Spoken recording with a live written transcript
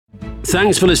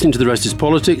Thanks for listening to The Rest is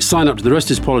Politics. Sign up to The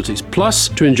Rest is Politics Plus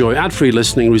to enjoy ad-free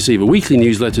listening, receive a weekly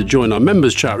newsletter, join our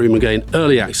members' chat room and gain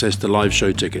early access to live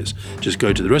show tickets. Just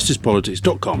go to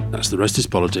therestispolitics.com. That's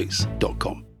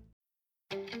therestispolitics.com.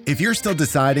 If you're still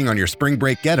deciding on your spring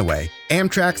break getaway,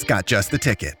 Amtrak's got just the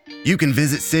ticket. You can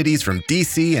visit cities from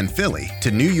D.C. and Philly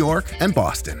to New York and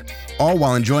Boston, all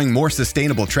while enjoying more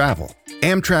sustainable travel.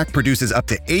 Amtrak produces up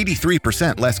to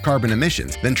 83% less carbon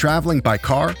emissions than traveling by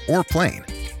car or plane.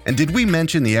 And did we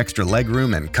mention the extra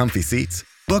legroom and comfy seats?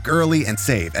 Book early and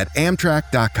save at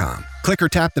Amtrak.com. Click or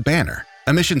tap the banner.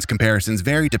 Emissions comparisons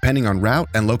vary depending on route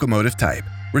and locomotive type.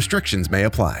 Restrictions may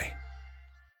apply.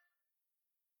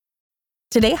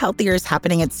 Today, healthier is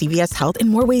happening at CVS Health in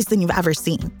more ways than you've ever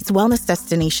seen. It's wellness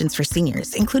destinations for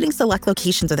seniors, including select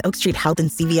locations with Oak Street Health and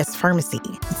CVS Pharmacy.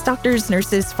 It's doctors,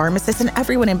 nurses, pharmacists, and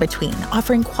everyone in between,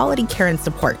 offering quality care and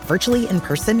support virtually, in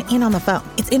person, and on the phone.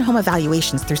 It's in-home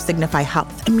evaluations through Signify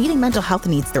Health and meeting mental health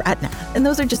needs through Aetna. And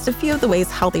those are just a few of the ways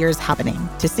healthier is happening.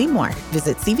 To see more,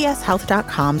 visit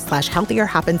cvshealth.com/healthier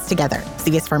happens together.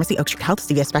 CVS Pharmacy, Oak Street Health,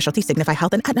 CVS Specialty, Signify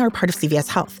Health, and Aetna are part of CVS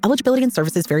Health. Eligibility and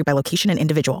services vary by location and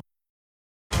individual.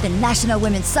 The National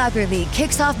Women's Soccer League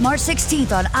kicks off March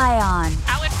 16th on ION.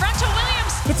 Out in front to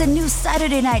Williams. It's a new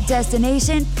Saturday night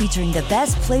destination featuring the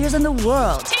best players in the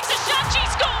world. Takes a shot, she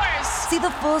scores! See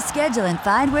the full schedule and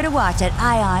find where to watch at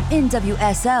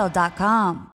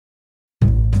IONNWSL.com.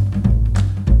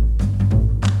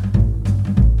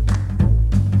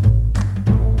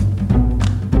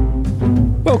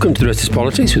 Welcome to The Rest is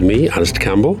Politics with me, Alistair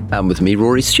Campbell. And with me,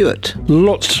 Rory Stewart.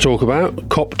 Lots to talk about.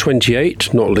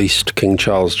 COP28, not least King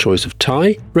Charles' choice of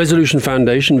tie. Resolution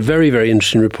Foundation, very, very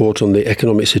interesting report on the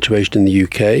economic situation in the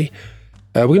UK.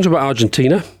 We're going to talk about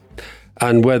Argentina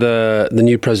and whether the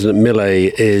new President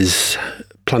Milei is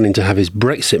planning to have his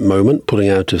Brexit moment, pulling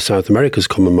out of South America's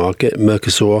common market,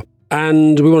 Mercosur.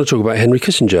 And we want to talk about Henry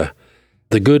Kissinger,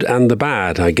 the good and the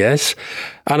bad, I guess.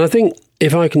 And I think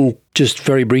if I can just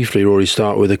very briefly, Rory,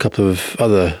 start with a couple of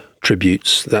other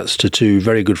tributes. That's to two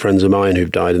very good friends of mine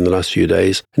who've died in the last few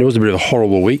days. And it was a bit of a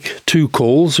horrible week. Two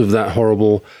calls of that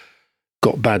horrible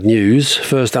got bad news.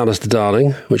 First, Alistair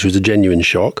Darling, which was a genuine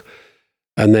shock.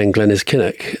 And then Glenys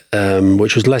Kinnock,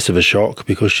 which was less of a shock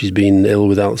because she's been ill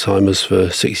with Alzheimer's for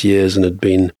 6 years and had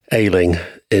been ailing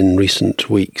in recent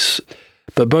weeks.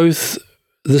 But both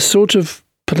the sort of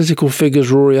political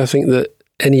figures, Rory, I think that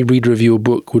any reader of your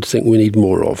book would think we need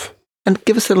more of. And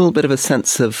give us a little bit of a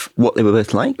sense of what they were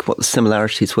both like, what the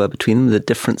similarities were between them, the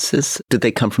differences. Did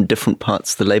they come from different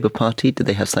parts of the Labour Party? Did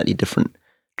they have slightly different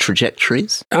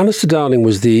trajectories? Alistair Darling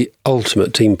was the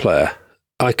ultimate team player.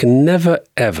 I can never,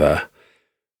 ever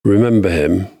remember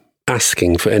him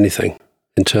asking for anything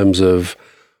in terms of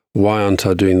why aren't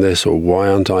I doing this or why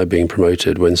aren't I being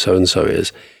promoted when so-and-so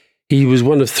is. He was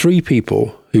one of three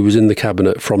people who was in the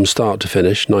cabinet from start to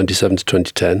finish, 97 to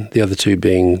 2010, the other two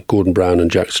being Gordon Brown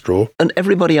and Jack Straw. And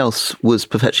everybody else was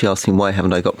perpetually asking, why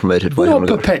haven't I got promoted? Why Not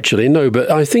perpetually, no, but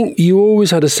I think you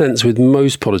always had a sense with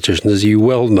most politicians, as you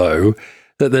well know,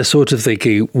 that they're sort of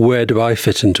thinking, where do I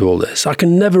fit into all this? I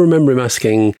can never remember him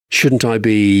asking, shouldn't I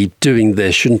be doing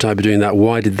this? Shouldn't I be doing that?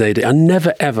 Why did they do it? I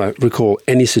never, ever recall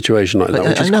any situation like that,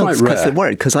 which is quite rare. Because they're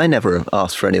worried, because I never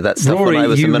asked for any of that stuff Rory, when I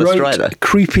was the minister either.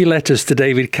 Creepy letters to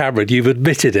David Cameron. You've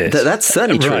admitted it. That's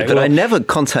certainly true, right, but I never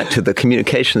contacted the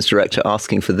communications director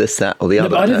asking for this, that or the other.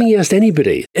 But I don't think he asked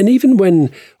anybody. And even when,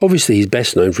 obviously he's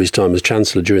best known for his time as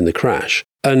Chancellor during the crash,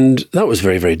 and that was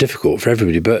very, very difficult for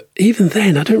everybody. But even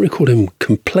then, I don't recall him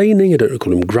complaining. I don't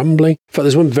recall him grumbling. In fact,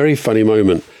 there's one very funny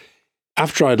moment.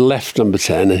 After I'd left Number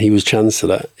 10 and he was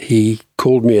Chancellor, he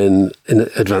called me in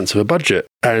advance of a budget.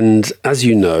 And as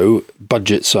you know,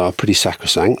 budgets are pretty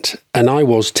sacrosanct. And I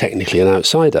was technically an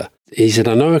outsider. He said,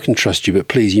 I know I can trust you, but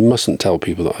please, you mustn't tell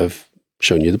people that I've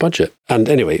shown you the budget. And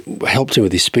anyway, helped him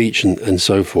with his speech and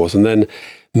so forth. And then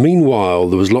meanwhile,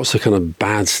 there was lots of kind of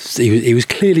bad... He was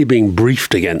clearly being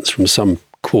briefed against from some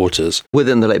quarters.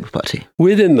 Within the Labour Party?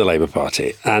 Within the Labour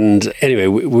Party. And anyway,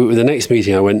 the next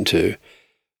meeting I went to,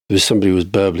 there was somebody who was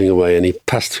burbling away and he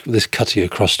passed this cutting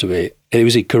across to me. And it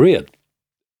was in Korean.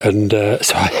 And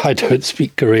so I don't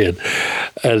speak Korean.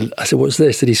 And I said, what's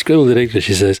this? And he scribbled in English.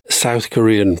 He says, South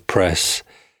Korean press,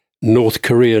 North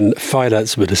Korean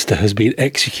finance minister has been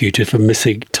executed for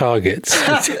missing targets.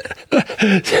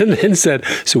 And then said,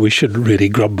 so we shouldn't really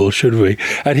grumble, should we?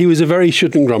 And he was a very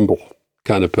shouldn't grumble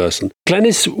kind of person.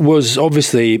 Glenys was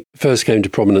obviously first came to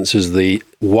prominence as the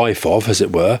wife of, as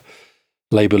it were,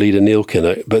 Labour leader Neil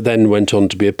Kinnock, but then went on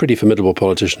to be a pretty formidable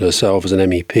politician herself as an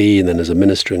MEP and then as a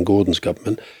minister in Gordon's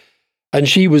government. And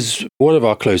she was one of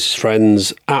our closest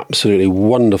friends, absolutely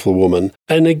wonderful woman.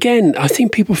 And again, I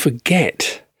think people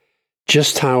forget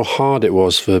just how hard it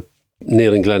was for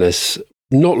Neil and Glenys,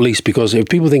 not least because if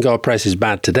people think our press is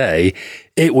bad today,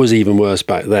 it was even worse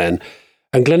back then.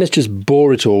 And Glenys just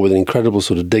bore it all with an incredible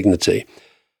sort of dignity.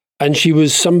 And she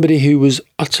was somebody who was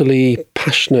utterly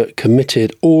passionate,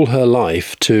 committed all her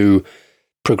life to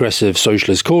progressive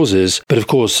socialist causes, but of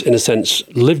course, in a sense,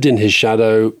 lived in his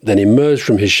shadow, then emerged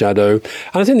from his shadow.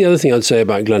 And I think the other thing I'd say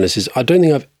about Glenys is I don't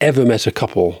think I've ever met a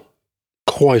couple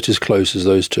quite as close as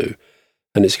those two.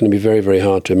 And it's going to be very, very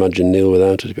hard to imagine Neil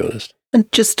without her, to be honest. And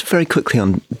just very quickly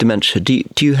on dementia,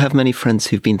 do you have many friends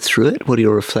who've been through it? What are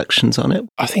your reflections on it?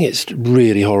 I think it's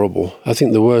really horrible. I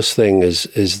think the worst thing is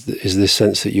this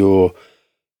sense that you're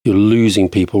losing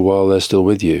people while they're still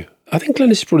with you. I think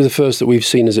Glenys is probably the first that we've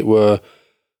seen, as it were,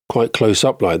 quite close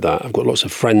up like that. I've got lots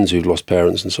of friends who've lost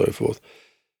parents and so forth.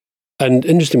 And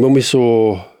interesting, when we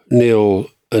saw Neil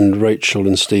and Rachel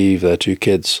and Steve, their two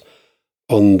kids,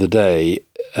 on the day,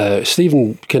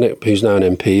 Stephen Kinnock, who's now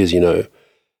an MP, as you know,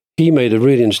 he made a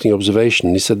really interesting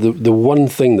observation. He said the one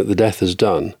thing that the death has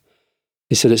done,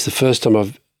 he said it's the first time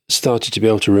I've started to be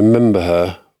able to remember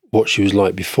her, what she was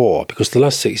like before, because the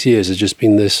last 6 years has just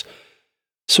been this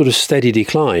sort of steady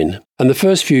decline. And the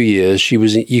first few years,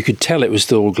 you could tell it was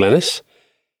still Glenys.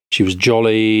 She was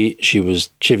jolly, she was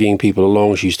chivying people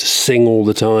along, she used to sing all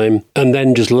the time. And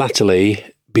then just latterly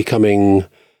becoming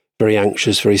very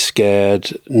anxious, very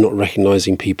scared, not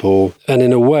recognising people. And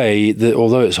in a way,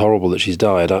 although it's horrible that she's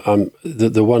died,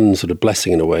 the one sort of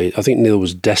blessing in a way, I think Neil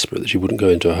was desperate that she wouldn't go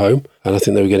into a home. And I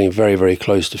think they were getting very, very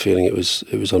close to feeling it was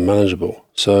unmanageable.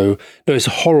 So, no, it's a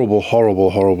horrible,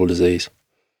 horrible, horrible disease.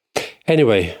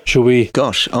 Anyway, shall we?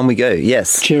 Gosh, on we go.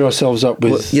 Yes. Cheer ourselves up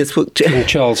with King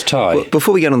Charles tie. Well,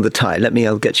 before we get on the tie,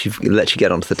 I'll let you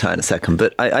get onto the tie in a second.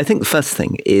 But I think the first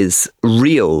thing is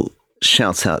real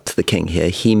shout out to the King here.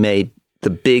 He made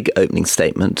the big opening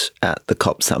statement at the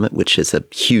COP summit, which is a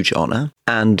huge honour.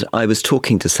 And I was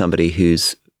talking to somebody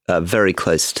who's very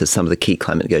close to some of the key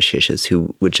climate negotiators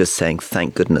who were just saying,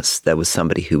 thank goodness there was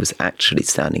somebody who was actually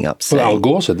standing up saying... Well, Al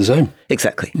Gore said the same.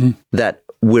 Exactly. That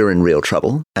we're in real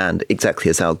trouble. And exactly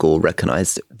as Al Gore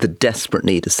recognised, the desperate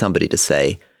need is somebody to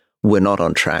say, we're not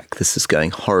on track, this is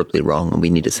going horribly wrong, and we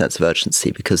need a sense of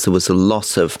urgency, because there was a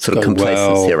loss of sort of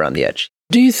complacency around the edge.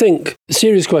 Do you think,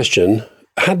 serious question,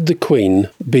 had the Queen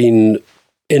been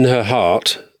in her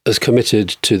heart as committed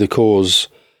to the cause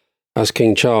as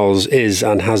King Charles is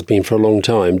and has been for a long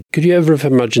time, could you ever have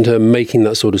imagined her making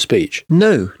that sort of speech?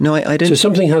 No, I don't. So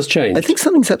something has changed? I think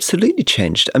something's absolutely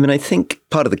changed. I mean, I think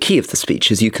part of the key of the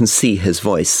speech is you can see his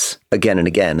voice again and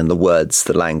again, and the words,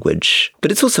 the language.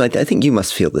 But it's also, I think you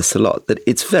must feel this a lot, that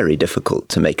it's very difficult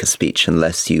to make a speech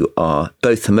unless you are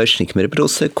both emotionally committed, but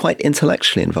also quite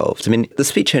intellectually involved. I mean, the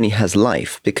speech only has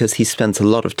life because he spends a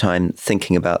lot of time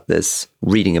thinking about this,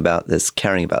 reading about this,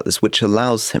 caring about this, which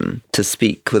allows him to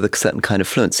speak with a certain kind of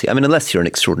fluency. I mean, unless you're an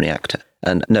extraordinary actor.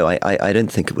 And no, I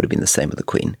don't think it would have been the same with the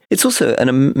Queen. It's also an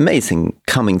amazing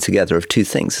coming together of two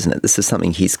things, isn't it? This is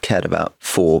something he's cared about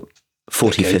for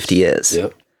 40, 50 years. Yeah.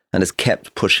 And has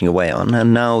kept pushing away on.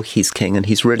 And now he's king and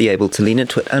he's really able to lean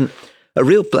into it. And a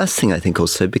real blessing, I think,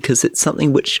 also, because it's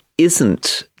something which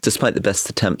isn't, despite the best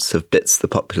attempts of bits of the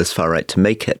populist far right to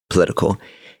make it political,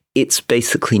 it's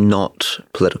basically not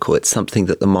political. It's something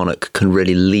that the monarch can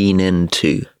really lean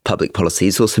into public policy.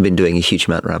 He's also been doing a huge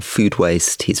amount around food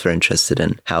waste. He's very interested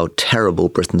in how terrible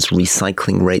Britain's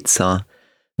recycling rates are.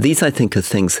 These, I think, are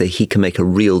things that he can make a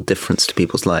real difference to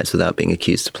people's lives without being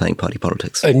accused of playing party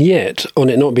politics. And yet, on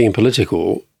it not being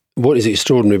political, what is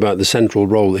extraordinary about the central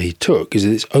role that he took is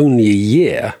that it's only a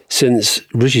year since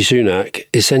Rishi Sunak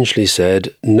essentially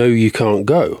said, no, you can't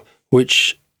go,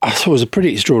 which I thought was a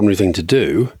pretty extraordinary thing to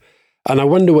do. And I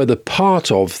wonder whether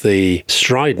part of the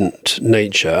strident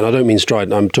nature, and I don't mean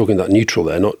strident, I'm talking about neutral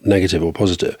there, not negative or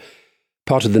positive,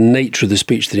 part of the nature of the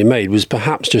speech that he made was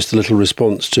perhaps just a little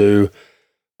response to,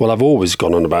 well, I've always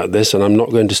gone on about this and I'm not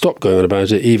going to stop going on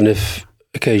about it, even if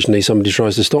occasionally somebody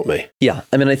tries to stop me. Yeah,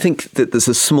 I mean, I think that there's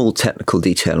a small technical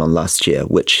detail on last year,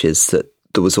 which is that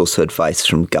there was also advice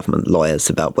from government lawyers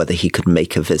about whether he could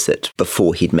make a visit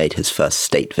before he'd made his first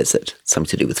state visit, something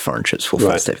to do with foreign trips for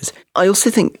first state visit. I also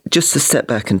think, just to step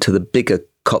back into the bigger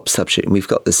COP subject, and we've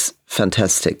got this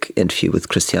fantastic interview with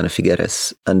Christiana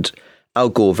Figueres, and Al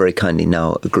Gore very kindly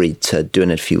now agreed to do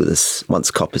an interview with us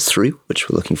once COP is through, which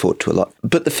we're looking forward to a lot.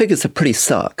 But the figures are pretty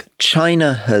stark.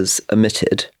 China has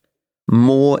emitted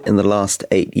more in the last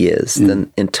 8 years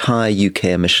than entire UK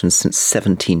emissions since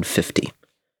 1750.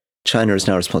 China is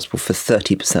now responsible for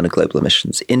 30% of global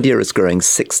emissions. India is growing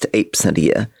 6 to 8% a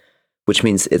year, which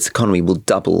means its economy will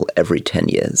double every 10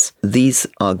 years. These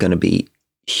are going to be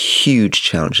huge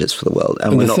challenges for the world,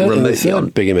 and we're not remotely on. The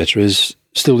third big emitter is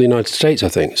still the United States, I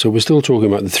think. So we're still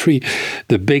talking about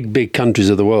the big countries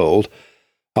of the world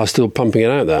are still pumping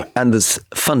it out there. And there's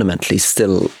fundamentally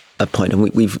still a point, and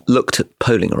we've looked at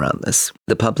polling around this.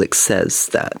 The public says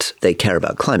that they care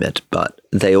about climate, but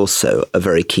they also are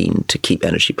very keen to keep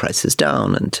energy prices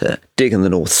down and to dig in the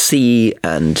North Sea.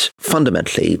 And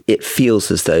fundamentally, it feels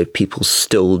as though people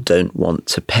still don't want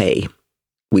to pay.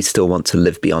 We still want to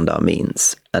live beyond our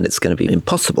means. And it's going to be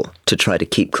impossible to try to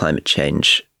keep climate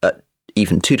change at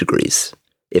even 2 degrees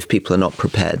if people are not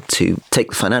prepared to take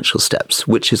the financial steps,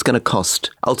 which is going to cost,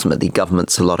 ultimately,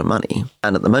 governments a lot of money.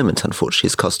 And at the moment, unfortunately,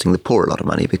 it's costing the poor a lot of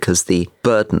money because the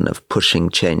burden of pushing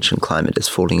change in climate is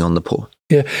falling on the poor.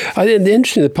 Yeah, I think the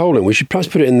interesting, the polling, we should perhaps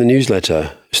put it in the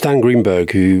newsletter. Stan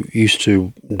Greenberg, who used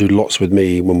to do lots with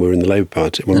me when we were in the Labour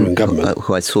Party, when we were in government.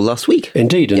 Who I saw last week.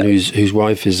 Indeed, and whose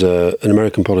wife is an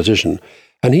American politician.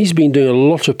 And he's been doing a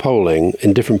lot of polling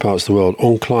in different parts of the world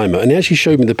on climate. And he actually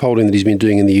showed me the polling that he's been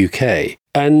doing in the UK.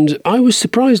 And I was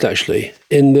surprised, actually,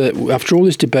 after all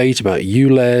this debate about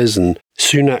ULEZ and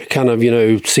Sunak kind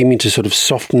of, seeming to sort of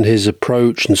soften his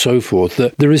approach and so forth,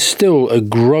 that there is still a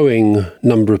growing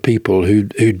number of people who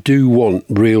do want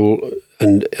real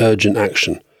and urgent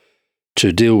action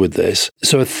to deal with this.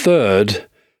 So a third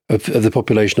of the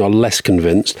population are less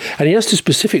convinced. And he asked a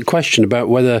specific question about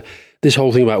whether this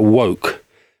whole thing about woke,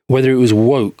 whether it was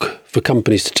woke for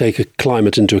companies to take a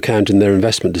climate into account in their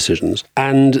investment decisions.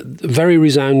 And very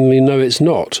resoundingly, no, it's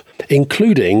not,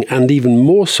 including and even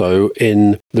more so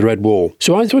in the Red Wall.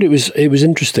 So I thought it was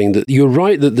interesting that you're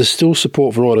right that there's still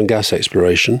support for oil and gas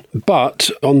exploration.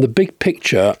 But on the big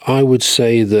picture, I would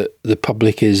say that the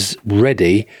public is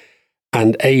ready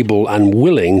and able and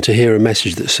willing to hear a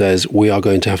message that says we are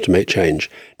going to have to make change.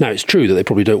 Now, it's true that they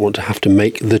probably don't want to have to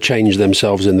make the change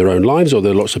themselves in their own lives,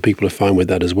 although lots of people are fine with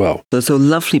that as well. There's a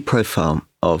lovely profile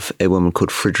of a woman called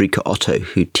Friederike Otto,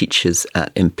 who teaches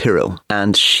at Imperial,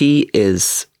 and she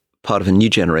is part of a new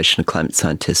generation of climate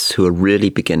scientists who are really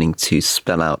beginning to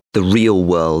spell out the real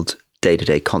world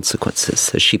day-to-day consequences.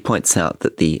 So she points out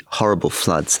that the horrible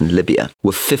floods in Libya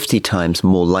were 50 times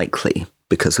more likely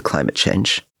because of climate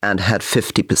change, and had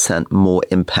 50% more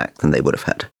impact than they would have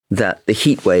had. That the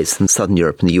heat waves in southern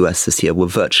Europe and the US this year were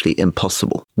virtually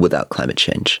impossible without climate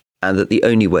change. And that the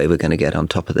only way we're going to get on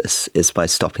top of this is by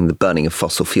stopping the burning of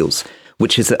fossil fuels,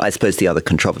 which is, I suppose, the other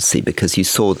controversy, because you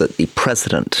saw that the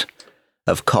president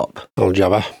of COP,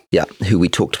 Al-Jaber, who we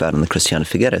talked about in the Cristiano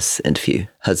Figueres interview,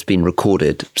 has been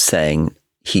recorded saying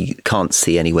he can't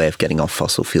see any way of getting off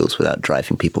fossil fuels without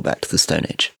driving people back to the Stone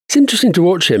Age. It's interesting to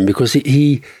watch him because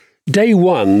he day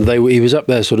one, he was up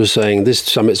there sort of saying this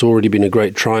summit's already been a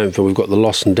great triumph and we've got the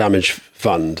loss and damage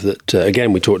fund that,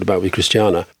 again, we talked about with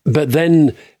Christiana. But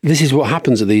then this is what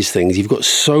happens at these things. You've got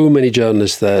so many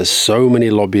journalists there, so many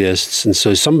lobbyists. And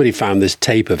so somebody found this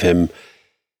tape of him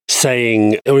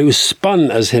saying, or it was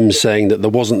spun as him saying that there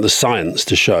wasn't the science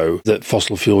to show that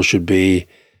fossil fuels should be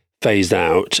phased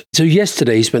out. So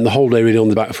yesterday he spent the whole day really on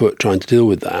the back foot trying to deal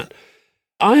with that.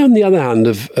 I, on the other hand,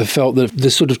 have felt that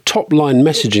the sort of top-line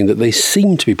messaging that they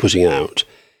seem to be putting out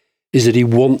is that he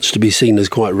wants to be seen as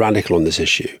quite radical on this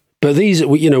issue. But these,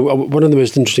 one of the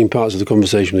most interesting parts of the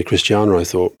conversation with Christiana, I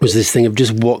thought, was this thing of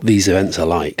just what these events are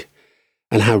like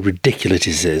and how ridiculous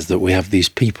it is that we have these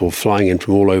people flying in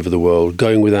from all over the world,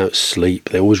 going without sleep.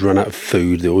 They always run out of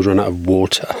food. They always run out of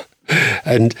water.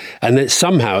 and then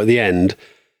somehow, at the end,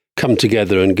 come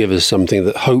together and give us something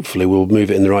that hopefully will move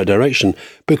it in the right direction.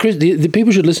 But the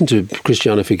people should listen to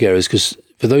Christiana Figueres, because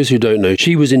for those who don't know,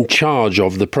 she was in charge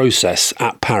of the process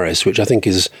at Paris, which I think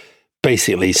is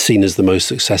basically seen as the most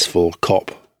successful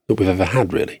COP that we've ever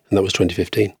had, really. And that was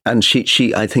 2015. And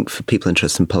she, I think for people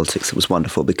interested in politics, it was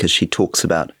wonderful because she talks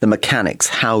about the mechanics,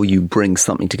 how you bring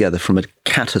something together from a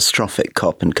catastrophic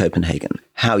COP in Copenhagen,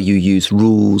 how you use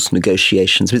rules,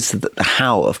 negotiations. It's the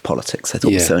how of politics I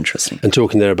thought was so interesting. And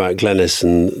talking there about Glenys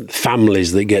and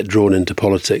families that get drawn into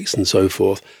politics and so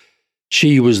forth.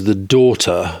 She was the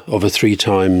daughter of a 3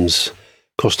 times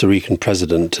Costa Rican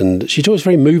president. And she talks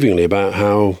very movingly about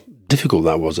how difficult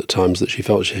that was at times, that she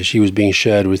felt she was being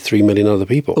shared with 3 million other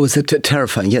people. It was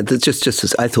terrifying. Yeah, just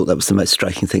as I thought that was the most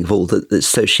striking thing of all.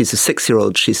 So she's a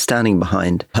 6-year-old. She's standing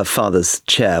behind her father's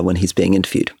chair when he's being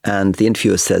interviewed. And the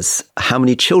interviewer says, "How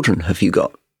many children have you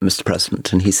got, Mr.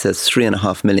 President?" And he says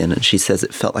 3.5 million. And she says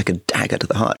it felt like a dagger to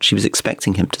the heart. She was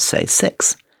expecting him to say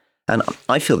 6. And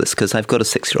I feel this because I've got a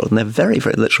 6-year-old and they're very,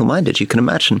 very literal-minded. You can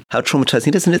imagine how traumatizing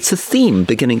it is. And it's a theme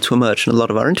beginning to emerge in a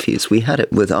lot of our interviews. We had it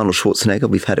with Arnold Schwarzenegger.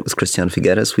 We've had it with Christiana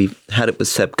Figueres. We've had it with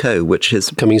Seb Coe, which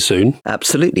is coming soon.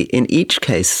 Absolutely. In each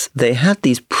case, they had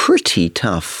these pretty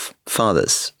tough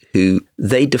fathers who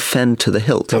they defend to the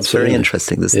hilt. It's Absolutely. very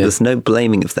interesting. There's no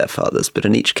blaming of their fathers, but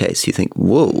in each case you think,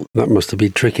 whoa. That must have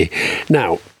been tricky.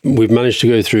 Now, we've managed to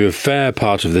go through a fair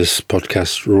part of this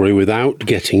podcast, Rory, without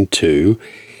getting to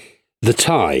the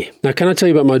tie. Now, can I tell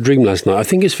you about my dream last night? I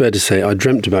think it's fair to say I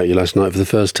dreamt about you last night for the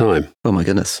first time. Oh my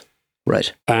goodness.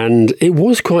 Right. And it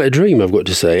was quite a dream, I've got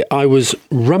to say. I was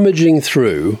rummaging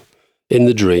through, in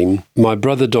the dream, my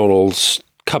brother Donald's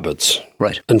cupboards.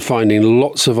 Right. And finding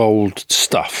lots of old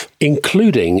stuff,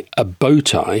 including a bow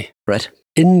tie. Right.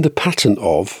 In the pattern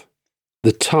of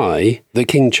the tie that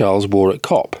King Charles wore at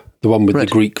COP, the one with the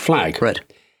Greek flag. Right.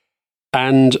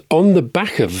 And on the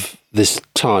back of this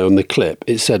tie on the clip,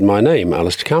 it said my name,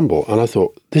 Alistair Campbell. And I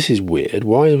thought, this is weird.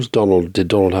 Why did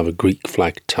Donald have a Greek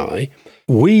flag tie?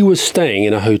 We were staying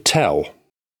in a hotel.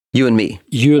 You and me.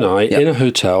 You and I, in a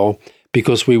hotel,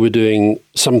 because we were doing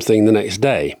something the next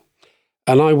day.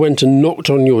 And I went and knocked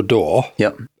on your door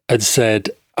and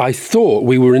said, I thought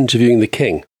we were interviewing the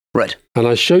king. Right. And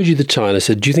I showed you the tie and I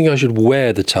said, do you think I should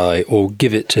wear the tie or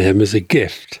give it to him as a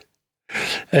gift?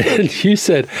 And you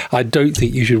said, I don't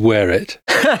think you should wear it.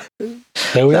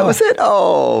 There we are. That was it.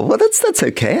 Oh, well, that's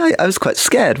okay. I was quite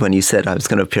scared when you said I was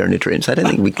going to appear in your dreams. I don't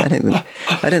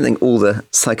think all the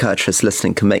psychiatrists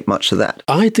listening can make much of that.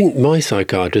 I think my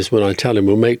psychiatrist, when I tell him,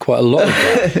 will make quite a lot of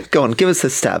that. Go on, give us a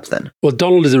stab then. Well,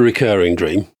 Donald is a recurring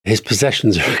dream. His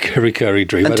possessions are a recurring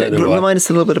dream. And I don't know why. Remind us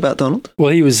a little bit about Donald.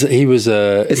 Well, he was.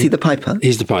 Is he the piper?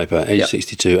 He's the piper, age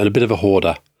 62, and a bit of a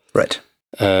hoarder. Right.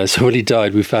 So when he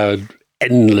died, we found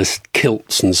endless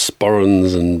kilts and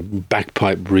sporrans and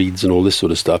bagpipe reeds and all this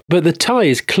sort of stuff. But the tie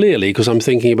is clearly, because I'm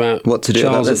thinking about what to do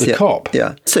Charles about this. at the COP.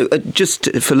 Yeah. So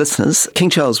just for listeners, King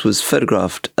Charles was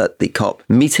photographed at the COP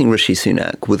meeting Rishi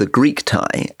Sunak with a Greek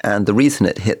tie. And the reason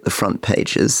it hit the front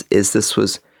pages is this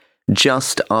was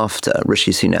just after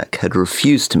Rishi Sunak had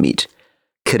refused to meet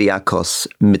Kyriakos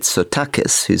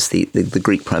Mitsotakis, who's the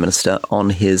Greek Prime Minister,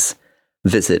 on his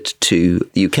visit to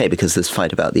the UK because of this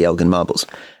fight about the Elgin marbles.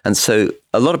 And so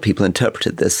a lot of people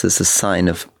interpreted this as a sign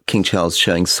of King Charles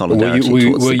showing solidarity towards the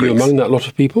Greeks. Were you among that lot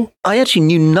of people? I actually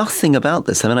knew nothing about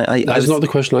this. I mean, That's not the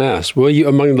question I asked. Were you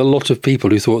among the lot of people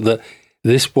who thought that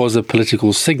this was a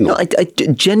political signal? No, I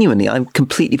genuinely, I'm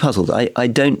completely puzzled. I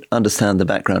don't understand the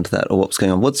background to that or what's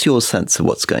going on. What's your sense of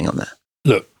what's going on there?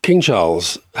 Look, King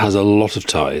Charles has a lot of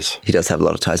ties. He does have a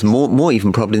lot of ties, more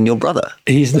even probably than your brother.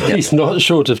 He's not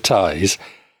short of ties.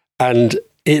 And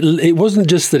it wasn't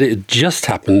just that it just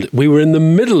happened. We were in the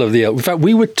middle of in fact,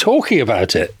 we were talking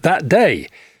about it that day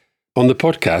on the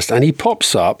podcast, and he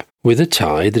pops up with a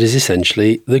tie that is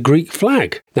essentially the Greek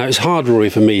flag. Now, it's hard, Rory,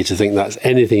 for me to think that's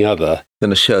anything other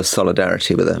than a show of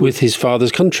solidarity with him. With his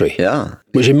father's country. Yeah.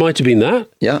 Which it might have been that.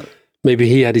 Yeah. Maybe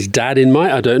he had his dad in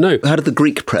mind. I don't know. How did the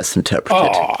Greek press interpret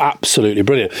it? Oh, absolutely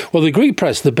brilliant. Well, the Greek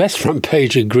press, the best front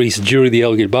page in Greece during the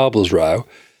Elgin marbles row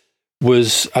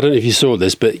was, I don't know if you saw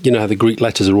this, but you know how the Greek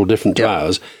letters are all different to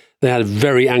ours. They had a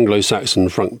very Anglo-Saxon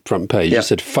front page. It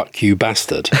said, "Fuck you,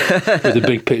 bastard," with a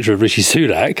big picture of Rishi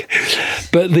Sunak.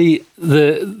 But the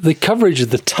coverage of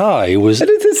the tie was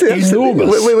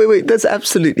enormous. Wait. That's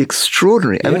absolutely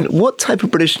extraordinary. Yeah. I mean, what type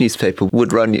of British newspaper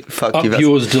would run "Fuck you, bastard"? Up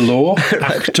yours to law,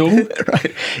 Achtung.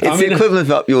 Right. It's the equivalent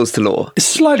of up yours to law. It's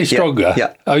slightly stronger.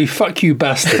 Yeah. I mean, "Fuck you,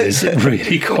 bastard" is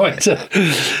really quite. So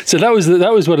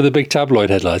that was one of the big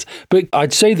tabloid headlines. But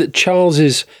I'd say that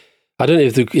Charles's. I don't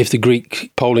know if the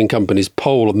Greek polling companies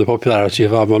poll on the popularity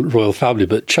of our royal family,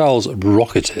 but Charles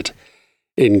rocketed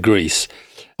in Greece.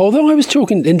 Although I was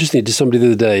talking, interestingly, to somebody the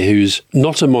other day who's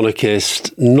not a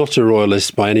monarchist, not a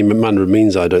royalist by any manner of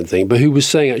means, I don't think, but who was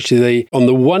saying actually they, on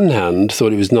the one hand,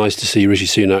 thought it was nice to see Rishi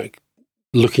Sunak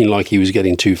looking like he was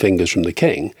getting two fingers from the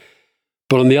king,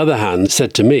 but on the other hand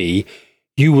said to me,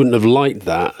 you wouldn't have liked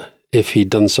that if he'd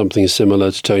done something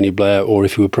similar to Tony Blair or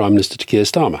if he were Prime Minister to Keir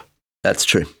Starmer. That's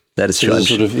true. That is true.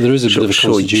 There is a bit of a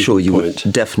constitutional point.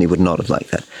 Definitely would not have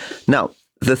liked that. Now,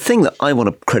 the thing that I want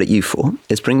to credit you for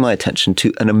is bring my attention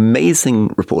to an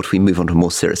amazing report. We move on to a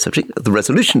more serious subject, the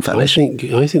Resolution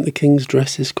Foundation. I think the King's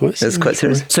dress is quite serious. It's quite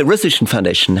serious. So Resolution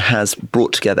Foundation has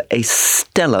brought together a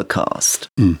stellar cast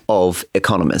of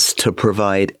economists to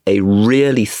provide a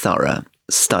really thorough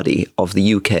study of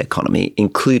the UK economy,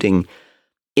 including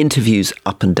interviews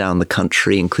up and down the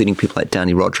country, including people like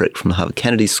Danny Roderick from the Harvard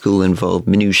Kennedy School involved,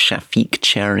 Minouche Shafiq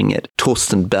chairing it,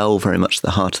 Torsten Bell very much at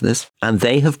the heart of this. And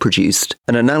they have produced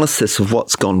an analysis of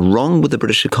what's gone wrong with the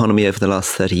British economy over the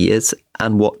last 30 years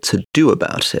and what to do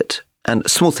about it. And a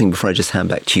small thing before I just hand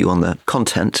back to you on the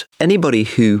content. Anybody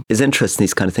who is interested in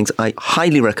these kind of things, I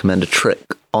highly recommend a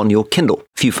trick on your Kindle.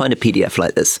 If you find a PDF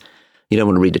like this, You don't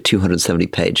want to read a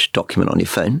 270-page document on your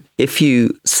phone. If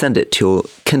you send it to your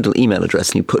Kindle email address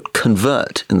and you put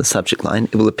convert in the subject line,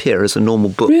 it will appear as a normal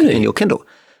book in your Kindle.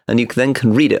 And you then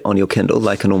can read it on your Kindle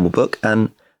like a normal book and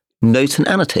note and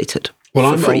annotate it. Well,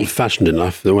 I'm free. old-fashioned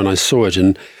enough that when I saw it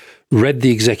and read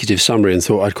the executive summary and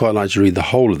thought I'd quite like to read the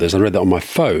whole of this, I read that on my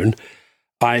phone.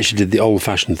 I actually did the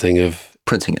old-fashioned thing of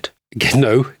printing it.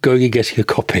 No, going and getting a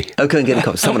copy. Oh, go and get a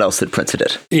copy. Someone else had printed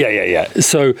it. Yeah.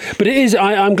 So, but it is,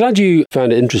 I'm glad you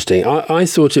found it interesting. I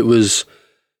thought it was,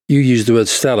 you used the word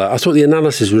stellar. I thought the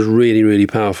analysis was really, really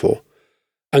powerful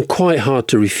and quite hard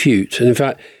to refute. And in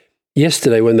fact,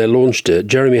 yesterday when they launched it,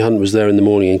 Jeremy Hunt was there in the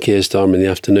morning and Keir Starmer in the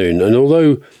afternoon. And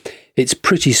although it's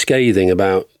pretty scathing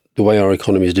about the way our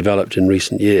economy has developed in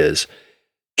recent years,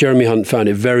 Jeremy Hunt found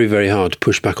it very, very hard to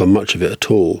push back on much of it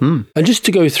at all. And just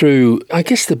to go through, I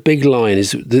guess the big line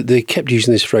is that they kept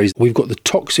using this phrase, we've got the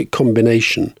toxic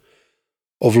combination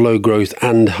of low growth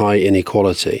and high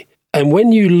inequality. And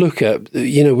when you look at,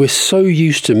 we're so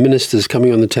used to ministers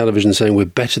coming on the television saying we're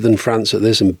better than France at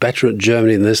this and better at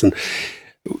Germany than this. And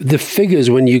the figures,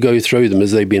 when you go through them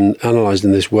as they've been analysed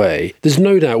in this way, there's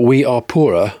no doubt we are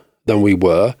poorer than we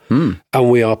were, and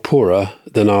we are poorer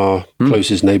than our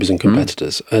closest neighbours and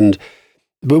competitors.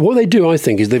 But what they do, I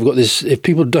think, is they've got this, if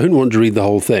people don't want to read the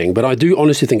whole thing, but I do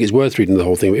honestly think it's worth reading the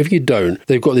whole thing. But if you don't,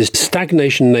 they've got this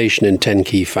stagnation nation in 10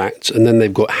 key facts, and then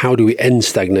they've got how do we end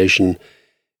stagnation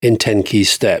in 10 key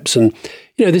steps. And,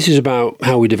 this is about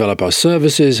how we develop our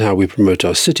services, how we promote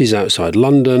our cities outside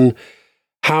London,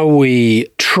 how we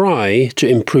try to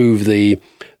improve the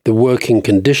working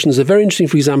conditions. They're very interesting,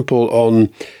 for example,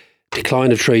 on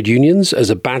decline of trade unions as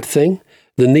a bad thing,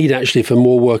 the need actually for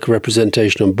more worker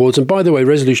representation on boards. And by the way,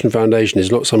 Resolution Foundation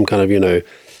is not some kind of,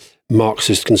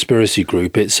 Marxist conspiracy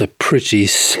group. It's a pretty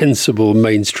sensible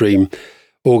mainstream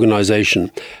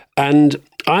organisation. And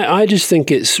I just think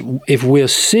if we're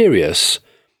serious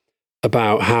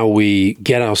about how we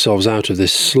get ourselves out of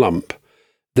this slump,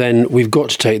 then we've got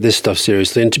to take this stuff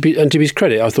seriously. And to his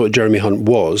credit, I thought Jeremy Hunt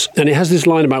was. And it has this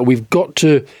line about we've got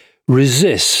to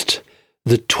resist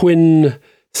the twin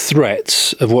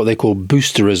threats of what they call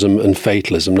boosterism and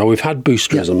fatalism. Now, we've had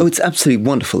boosterism. Yeah. Oh, it's absolutely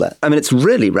wonderful. That. I mean, it's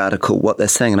really radical what they're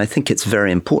saying, and I think it's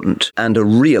very important and a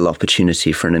real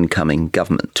opportunity for an incoming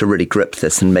government to really grip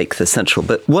this and make this central.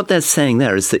 But what they're saying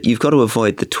there is that you've got to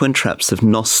avoid the twin traps of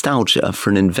nostalgia for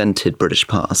an invented British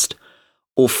past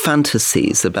or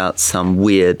fantasies about some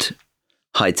weird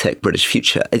high-tech British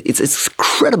future. It's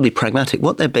incredibly pragmatic.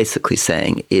 What they're basically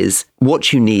saying is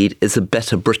what you need is a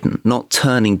better Britain, not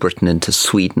turning Britain into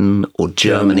Sweden or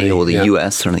Germany or the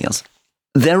US or anything else.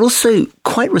 They're also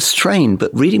quite restrained,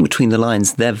 but reading between the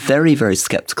lines, they're very, very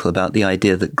skeptical about the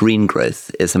idea that green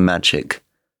growth is a magic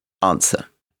answer.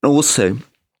 Also,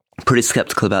 pretty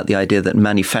skeptical about the idea that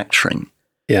manufacturing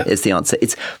is the answer.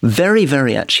 It's very,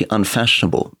 very actually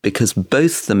unfashionable because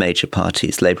both the major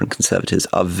parties, Labour and Conservatives,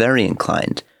 are very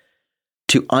inclined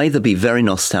to either be very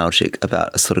nostalgic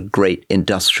about a sort of great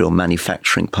industrial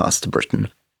manufacturing past to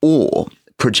Britain or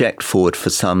project forward for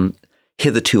some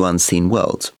hitherto unseen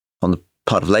world. On the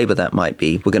part of Labour, that might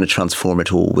be we're going to transform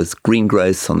it all with green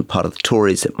growth. On the part of the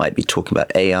Tories, it might be talking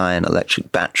about AI and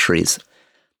electric batteries.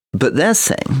 But they're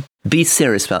saying, be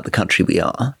serious about the country we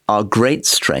are. Our great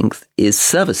strength is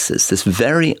services, this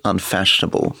very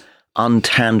unfashionable,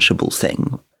 untangible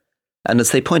thing. And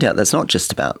as they point out, that's not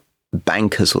just about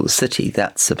bankers or the city.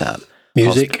 That's about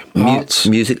music,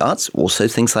 arts, also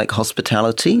things like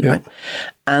hospitality. Yeah. Right?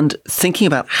 And thinking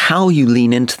about how you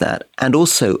lean into that. And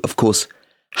also, of course,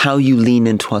 how you lean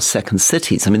into our second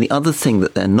cities. I mean, the other thing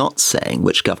that they're not saying,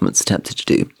 which governments attempted to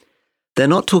do, they're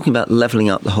not talking about levelling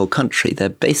up the whole country. They're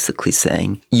basically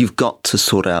saying you've got to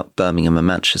sort out Birmingham and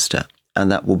Manchester, and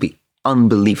that will be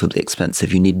unbelievably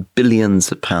expensive. You need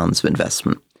billions of pounds of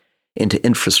investment into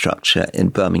infrastructure in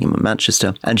Birmingham and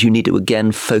Manchester, and you need to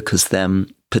again focus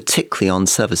them particularly on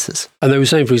services. And they were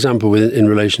saying, for example, in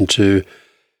relation to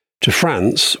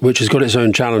France, which has got its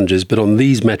own challenges, but on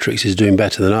these metrics is doing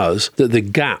better than us, that the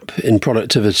gap in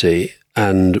productivity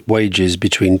and wages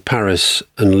between Paris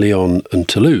and Lyon and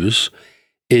Toulouse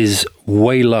is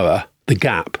way lower, the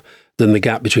gap, than the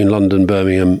gap between London,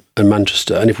 Birmingham and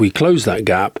Manchester. And if we close that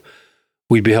gap,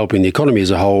 we'd be helping the economy as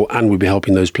a whole and we'd be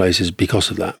helping those places because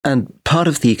of that. And part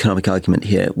of the economic argument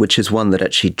here, which is one that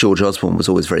actually George Osborne was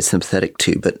always very sympathetic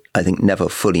to, but I think never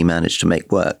fully managed to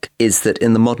make work, is that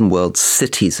in the modern world,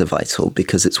 cities are vital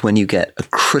because it's when you get a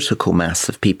critical mass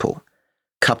of people,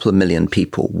 couple of million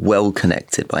people well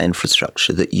connected by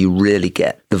infrastructure, that you really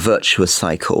get the virtuous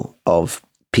cycle of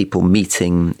people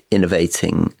meeting,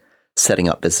 innovating, setting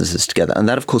up businesses together. And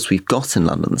that, of course, we've got in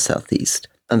London and the South East.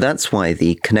 And that's why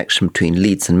the connection between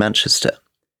Leeds and Manchester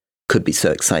could be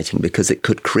so exciting, because it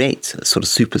could create a sort of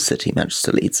super city,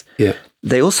 Manchester Leeds. Yeah.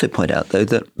 They also point out, though,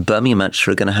 that Birmingham and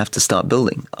Manchester are going to have to start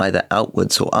building either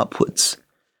outwards or upwards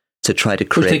to try to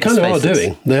create. Which they kind of are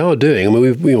doing. They are doing. I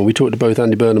mean, we talked to both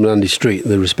Andy Burnham and Andy Street,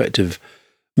 the respective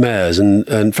mayors,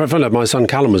 and funny enough, my son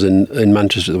Callum was in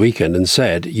Manchester at the weekend and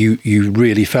said you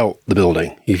really felt the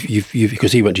building. You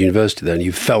because he went to university there, and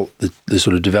you felt the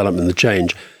sort of development and the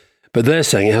change. But they're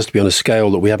saying it has to be on a scale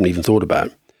that we haven't even thought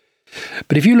about.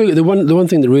 But if you look at the one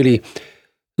thing that really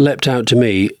leapt out to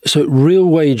me, so real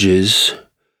wages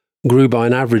grew by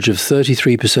an average of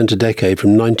 33% a decade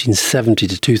from 1970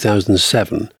 to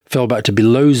 2007, fell back to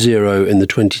below zero in the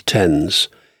 2010s.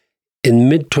 In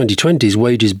mid-2020s,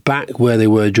 wages back where they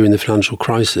were during the financial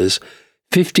crisis.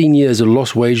 15 years of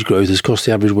lost wage growth has cost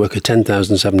the average worker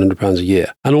 £10,700 a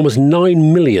year. And almost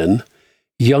 9 million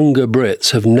younger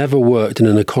Brits have never worked in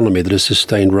an economy that has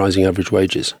sustained rising average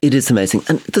wages. It is amazing.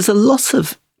 And there's a lot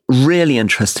of really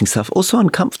interesting stuff, also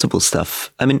uncomfortable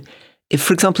stuff. I mean, if,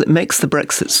 for example, it makes the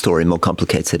Brexit story more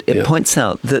complicated. It points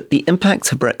out that the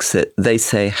impact of Brexit, they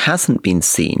say, hasn't been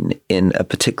seen in a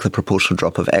particular proportional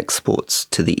drop of exports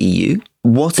to the EU.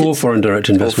 Or foreign direct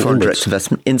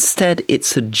investment. Instead,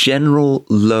 it's a general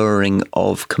lowering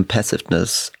of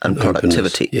competitiveness and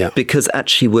productivity. Because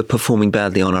actually we're performing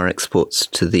badly on our exports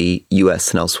to the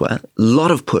US and elsewhere. A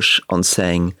lot of push on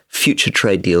saying future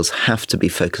trade deals have to be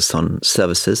focused on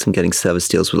services and getting service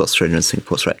deals with Australia and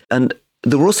Singapore. Right? And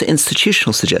there were also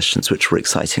institutional suggestions which were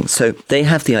exciting. So they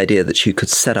have the idea that you could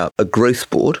set up a growth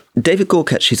board. David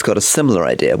Gork actually's got a similar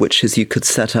idea, which is you could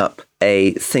set up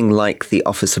a thing like the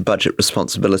Office of Budget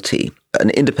Responsibility, an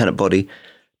independent body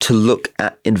to look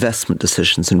at investment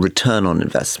decisions and return on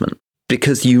investment.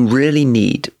 Because you really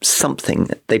need something.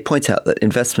 They point out that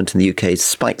investment in the UK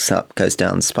spikes up, goes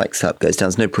down, spikes up, goes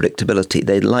down. There's no predictability.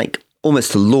 They'd like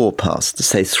almost a law passed to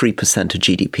say 3% of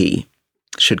GDP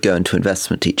should go into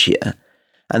investment each year,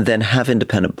 and then have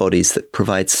independent bodies that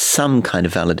provide some kind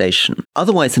of validation.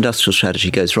 Otherwise, industrial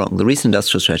strategy goes wrong. The reason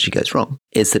industrial strategy goes wrong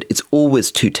is that it's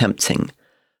always too tempting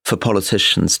for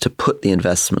politicians to put the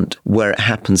investment where it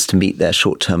happens to meet their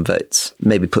short-term votes.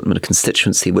 Maybe put them in a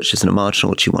constituency which isn't a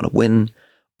marginal, which you want to win,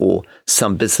 or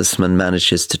some businessman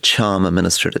manages to charm a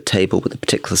minister at a table with a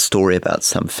particular story about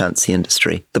some fancy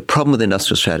industry. The problem with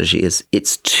industrial strategy is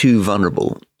it's too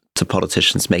vulnerable to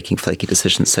politicians making flaky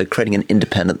decisions. So creating an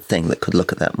independent thing that could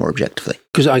look at that more objectively.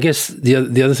 Because I guess the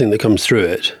other thing that comes through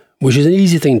it, which is an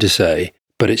easy thing to say,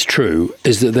 but it's true,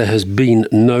 is that there has been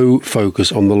no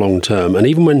focus on the long term. And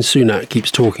even when Sunak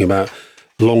keeps talking about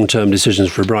long-term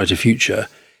decisions for a brighter future,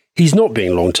 he's not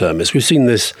being long-termist. We've seen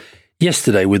this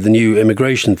yesterday with the new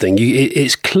immigration thing.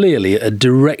 It's clearly a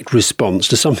direct response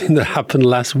to something that happened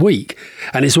last week,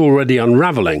 and it's already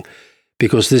unraveling.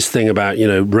 Because this thing about,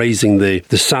 raising the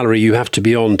salary you have to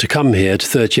be on to come here to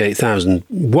 38,000,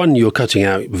 one, you're cutting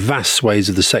out vast swathes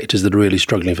of the sectors that are really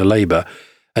struggling for labour.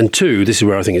 And two, this is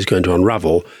where I think it's going to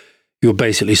unravel, you're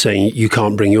basically saying you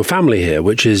can't bring your family here,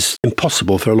 which is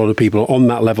impossible for a lot of people on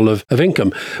that level of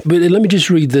income. But let me just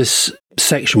read this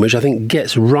section, which I think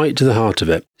gets right to the heart of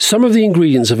it. Some of the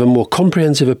ingredients of a more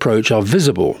comprehensive approach are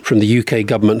visible, from the UK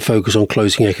government focus on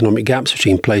closing economic gaps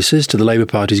between places to the Labour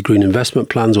Party's green investment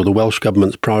plans or the Welsh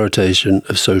Government's prioritisation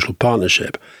of social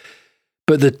partnership.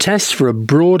 But the test for a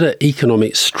broader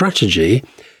economic strategy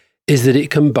is that it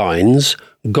combines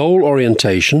goal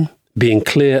orientation, being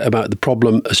clear about the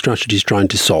problem a strategy is trying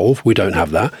to solve. We don't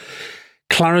have that.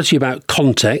 Clarity about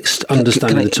context,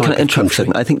 understanding the type of country.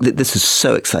 I think that this is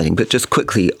so exciting, but just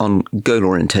quickly on goal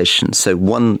orientation. So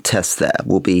one test there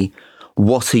will be,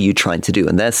 what are you trying to do?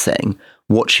 And they're saying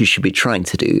what you should be trying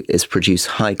to do is produce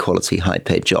high quality, high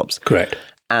paid jobs. Correct.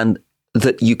 And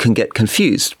that you can get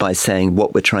confused by saying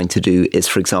what we're trying to do is,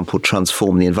 for example,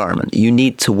 transform the environment. You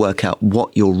need to work out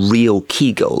what your real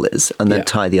key goal is and then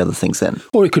tie the other things in.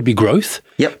 Or it could be growth.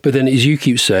 Yep. But then, as you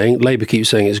keep saying, Labour keeps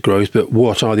saying it's growth, but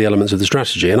what are the elements of the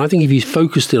strategy? And I think if you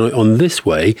focused it on this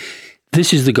way,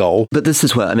 this is the goal. But this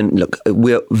is where, look,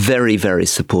 we're very, very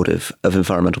supportive of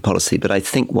environmental policy. But I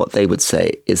think what they would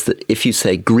say is that if you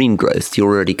say green growth,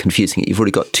 you're already confusing it. You've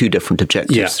already got two different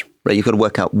objectives. Yeah. Right? You've got to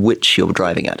work out which you're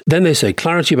driving at. Then they say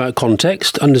clarity about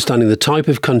context, understanding the type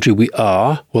of country we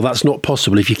are. Well, that's not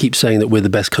possible if you keep saying that we're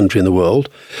the best country in the world.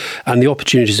 And the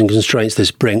opportunities and constraints this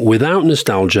bring without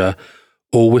nostalgia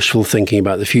or wishful thinking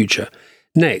about the future.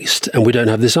 Next, and we don't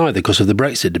have this either because of the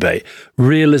Brexit debate,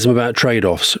 realism about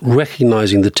trade-offs,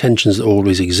 recognising the tensions that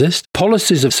always exist,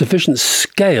 policies of sufficient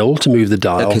scale to move the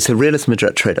dial. Okay, so realism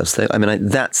about trade-offs, though,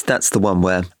 that's the one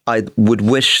where I would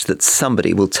wish that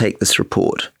somebody will take this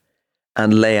report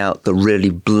and lay out the really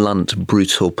blunt,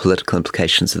 brutal political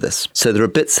implications of this. So there are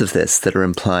bits of this that are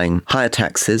implying higher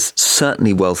taxes,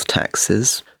 certainly wealth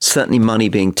taxes, certainly money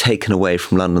being taken away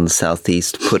from London and the South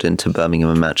East, put into Birmingham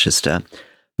and Manchester.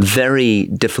 Very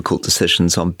difficult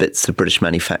decisions on bits of British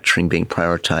manufacturing being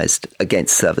prioritised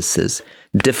against services.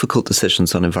 Difficult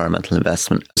decisions on environmental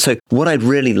investment. So what I'd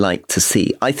really like to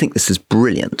see, I think this is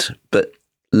brilliant, but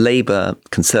Labour,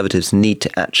 Conservatives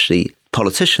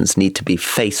politicians need to be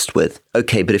faced with,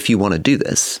 okay, but if you want to do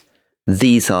this,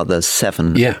 these are the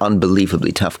 7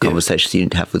 unbelievably tough conversations you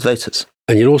need to have with voters.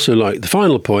 And you'd also like the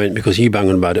final point, because you bang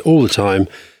on about it all the time,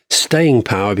 staying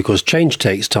power, because change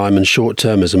takes time and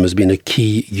short-termism has been a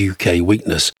key UK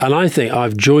weakness. And I think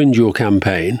I've joined your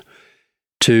campaign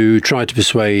to try to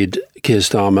persuade Keir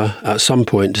Starmer at some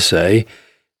point to say,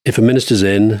 if a minister's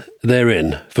in, they're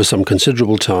in for some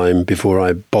considerable time before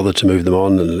I bother to move them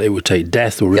on, and it would take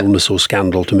death or illness or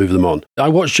scandal to move them on. I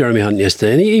watched Jeremy Hunt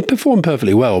yesterday, and he performed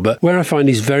perfectly well, but where I find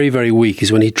he's very, very weak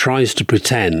is when he tries to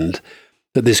pretend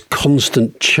that this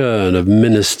constant churn of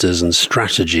ministers and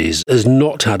strategies has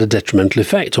not had a detrimental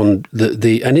effect on I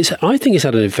think it's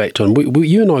had an effect on,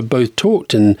 you and I both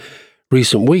talked in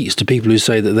recent weeks to people who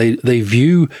say that they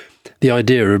view the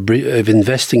idea of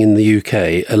investing in the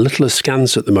UK a little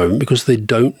askance at the moment because they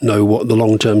don't know what the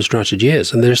long-term strategy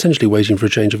is, and they're essentially waiting for a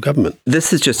change of government.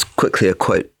 This is just quickly a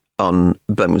quote on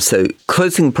Birmingham. So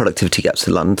closing productivity gaps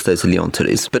in London, those are Lyon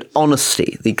Toulouse, but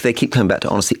honesty, they keep coming back to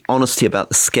honesty about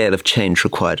the scale of change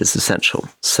required is essential.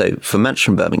 So for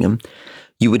Manchester and Birmingham,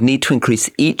 you would need to increase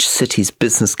each city's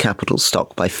business capital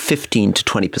stock by 15 to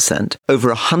 20%, over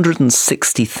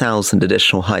 160,000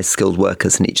 additional high-skilled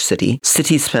workers in each city,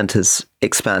 city centres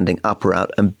expanding up or out,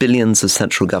 and billions of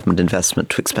central government investment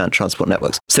to expand transport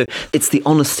networks. So it's the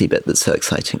honesty bit that's so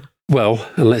exciting. Well,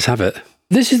 and let's have it.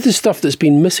 This is the stuff that's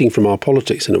been missing from our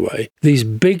politics in a way. These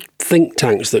big think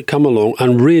tanks that come along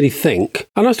and really think.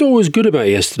 And I thought what was good about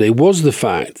yesterday was the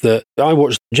fact that I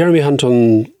watched Jeremy Hunt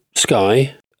on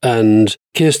Sky and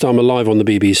Keir Starmer live on the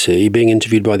BBC, being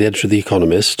interviewed by the editor of The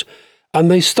Economist,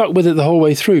 and they stuck with it the whole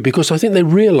way through because I think they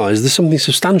realised there's something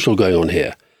substantial going on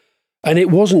here. And it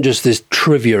wasn't just this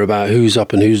trivia about who's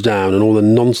up and who's down and all the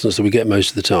nonsense that we get most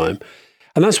of the time.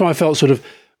 And that's why I felt sort of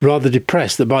rather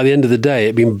depressed that by the end of the day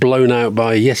it'd been blown out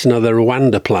by yet another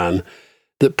Rwanda plan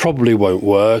that probably won't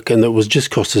work and that was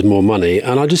just cost us more money.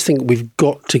 And I just think we've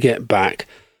got to get back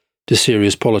to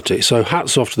serious politics. So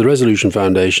hats off to the Resolution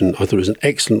Foundation. I thought it was an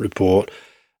excellent report,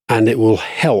 and it will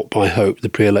help, I hope, the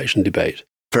pre-election debate.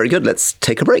 Very good. Let's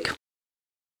take a break.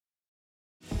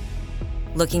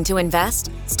 Looking to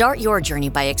invest? Start your journey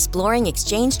by exploring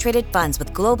exchange-traded funds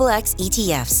with Global X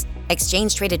ETFs.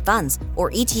 Exchange-traded funds,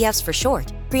 or ETFs for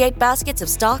short, create baskets of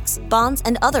stocks, bonds,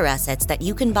 and other assets that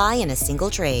you can buy in a single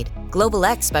trade. Global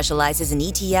X specializes in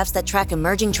ETFs that track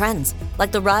emerging trends,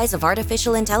 like the rise of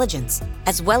artificial intelligence,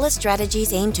 as well as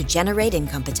strategies aimed to generate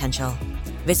income potential.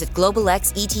 Visit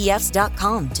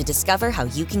globalxetfs.com to discover how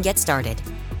you can get started.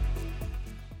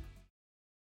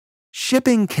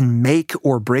 Shipping can make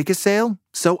or break a sale,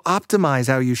 so optimize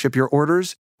how you ship your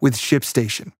orders with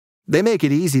ShipStation. They make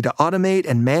it easy to automate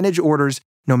and manage orders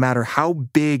no matter how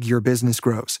big your business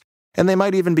grows. And they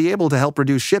might even be able to help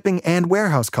reduce shipping and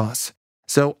warehouse costs.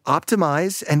 So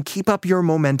optimize and keep up your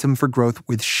momentum for growth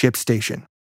with ShipStation.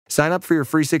 Sign up for your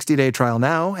free 60-day trial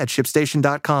now at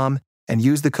ShipStation.com and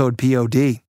use the code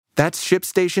POD. That's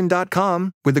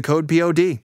ShipStation.com with the code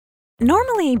POD.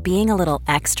 Normally, being a little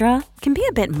extra can be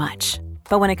a bit much.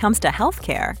 But when it comes to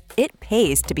healthcare, it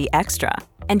pays to be extra.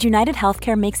 And United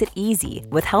Healthcare makes it easy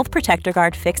with Health Protector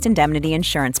Guard fixed indemnity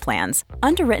insurance plans.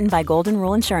 Underwritten by Golden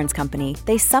Rule Insurance Company,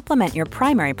 they supplement your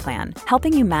primary plan,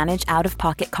 helping you manage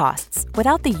out-of-pocket costs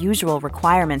without the usual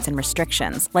requirements and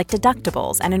restrictions like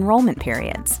deductibles and enrollment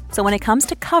periods. So when it comes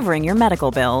to covering your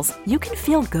medical bills, you can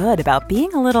feel good about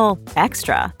being a little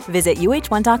extra. Visit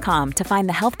uh1.com to find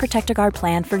the Health Protector Guard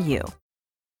plan for you.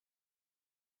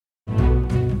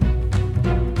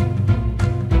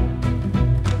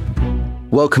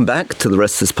 Welcome back to The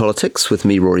Rest is Politics with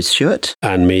me, Rory Stewart.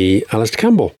 And me, Alistair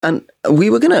Campbell. And we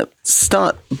were going to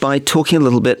start by talking a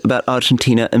little bit about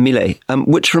Argentina and Milei,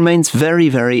 which remains very,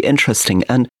 very interesting.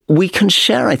 And we can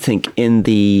share, I think, in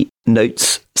the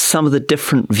notes some of the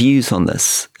different views on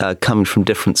this coming from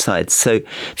different sides. So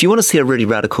if you want to see a really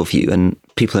radical view, and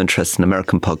people are interested in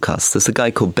American podcasts, there's a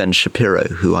guy called Ben Shapiro,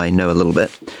 who I know a little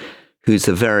bit, who's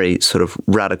a very sort of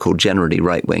radical, generally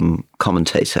right-wing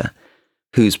commentator,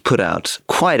 who's put out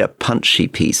quite a punchy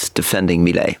piece defending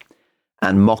Milei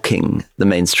and mocking the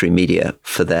mainstream media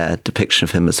for their depiction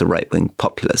of him as a right-wing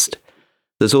populist.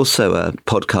 There's also a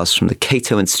podcast from the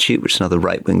Cato Institute, which is another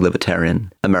right-wing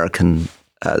libertarian American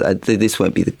this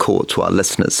won't be the core to our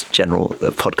listeners' general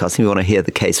podcast. We want to hear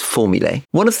the case for Milei.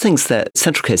 One of the things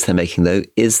central case they're making, though,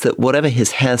 is that whatever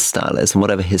his hairstyle is and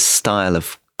whatever his style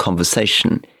of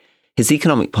conversation, his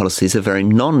economic policies are very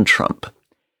non-Trump.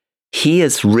 He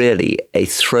is really a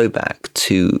throwback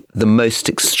to the most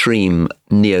extreme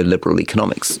neoliberal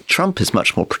economics. Trump is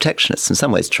much more protectionist. In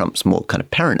some ways, Trump's more kind of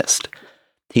Peronist.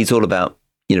 He's all about,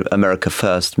 America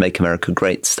first, make America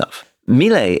great stuff.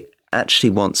 Milei actually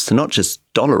wants to not just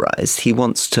dollarize, he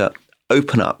wants to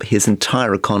open up his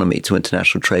entire economy to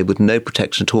international trade with no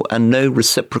protection at all and no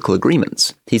reciprocal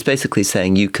agreements. He's basically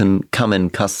saying you can come in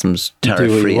customs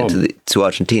tariff-free to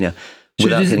Argentina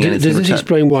without getting anything in return. Does this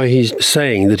explain why he's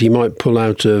saying that he might pull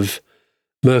out of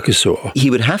Mercosur? He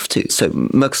would have to. So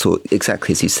Mercosur,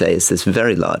 exactly as you say, is this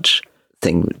very large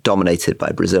thing dominated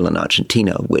by Brazil and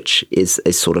Argentina, which is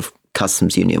a sort of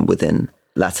customs union within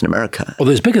Latin America. Well,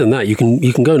 it's bigger than that. You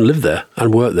can go and live there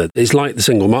and work there. It's like the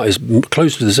single market. It's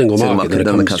closer to the single market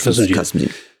than the customs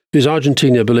union. There's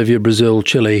Argentina, Bolivia, Brazil,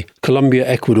 Chile, Colombia,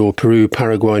 Ecuador, Peru,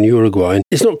 Paraguay and Uruguay.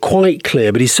 It's not quite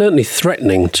clear, but he's certainly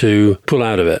threatening to pull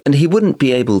out of it. And he wouldn't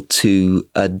be able to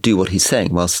do what he's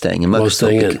saying while staying in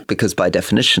Mercosur, because by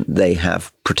definition they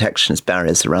have protectionist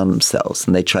barriers around themselves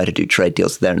and they try to do trade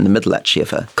deals. They're in the middle actually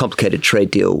of a complicated trade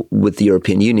deal with the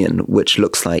European Union, which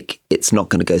looks like it's not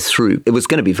going to go through. It was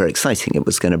going to be very exciting. It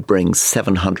was going to bring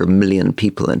 700 million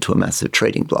people into a massive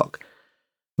trading bloc.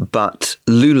 But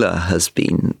Lula has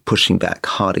been pushing back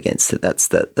hard against it. That's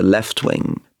the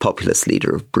left-wing populist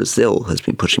leader of Brazil has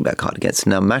been pushing back hard against it.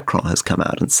 Now Macron has come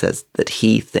out and says that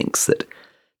he thinks that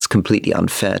it's completely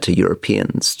unfair to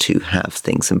Europeans to have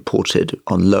things imported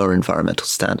on lower environmental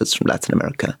standards from Latin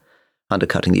America,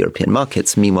 undercutting the European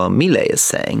markets. Meanwhile, Milei is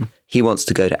saying he wants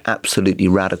to go to absolutely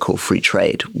radical free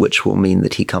trade, which will mean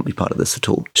that he can't be part of this at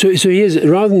all. So he is,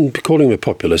 rather than calling him a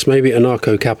populist, maybe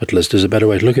anarcho-capitalist is a better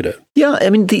way to look at it. Yeah, I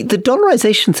mean, the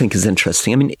dollarization thing is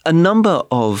interesting. I mean, a number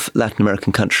of Latin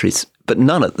American countries, but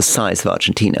none at the size of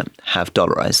Argentina, have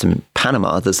dollarized. I mean,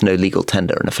 Panama, there's no legal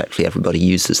tender, and effectively everybody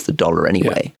uses the dollar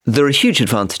anyway. Yeah. There are huge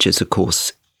advantages, of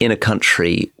course, in a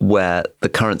country where the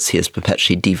currency is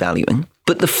perpetually devaluing.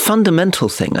 But the fundamental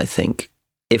thing, I think,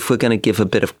 if we're going to give a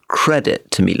bit of credit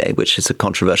to Milei, which is a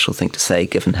controversial thing to say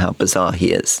given how bizarre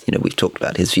he is, we've talked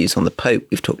about his views on the Pope,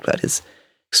 we've talked about his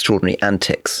extraordinary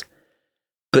antics.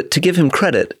 But to give him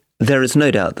credit, there is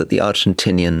no doubt that the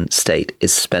Argentinian state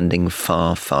is spending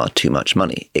far, far too much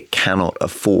money. It cannot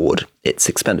afford its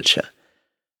expenditure.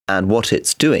 And what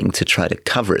it's doing to try to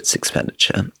cover its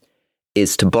expenditure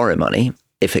is to borrow money,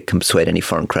 if it can persuade any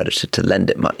foreign creditor to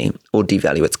lend it money, or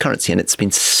devalue its currency. And it's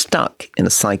been stuck in a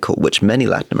cycle which many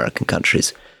Latin American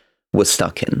countries were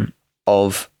stuck in,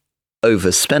 of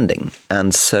overspending.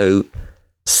 And so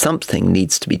something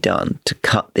needs to be done to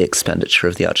cut the expenditure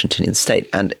of the Argentinian state.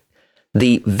 And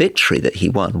the victory that he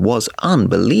won was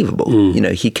unbelievable.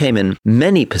 He came in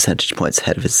many percentage points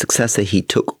ahead of his successor. He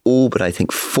took all but I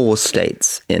think 4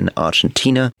 states in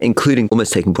Argentina, including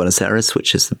almost taking Buenos Aires,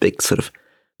 which is the big sort of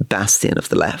bastion of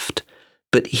the left.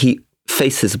 But he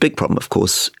faces a big problem, of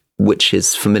course, which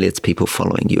is familiar to people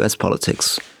following US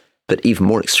politics, but even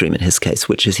more extreme in his case,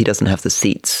 which is he doesn't have the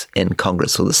seats in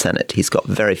Congress or the Senate. He's got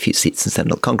very few seats in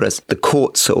Senate or Congress. The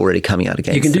courts are already coming out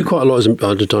against him. You can do quite a lot as an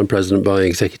Argentine president by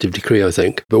executive decree, I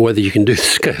think. But whether you can do the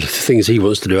scale of the things he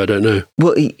wants to do, I don't know.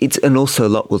 Well, and also a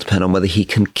lot will depend on whether he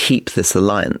can keep this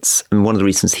alliance. And one of the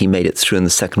reasons he made it through in the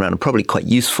second round, and probably quite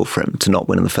useful for him to not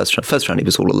win in the first round. First round, he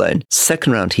was all alone.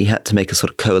 Second round, he had to make a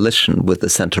sort of coalition with the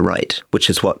centre-right, which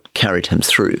is what carried him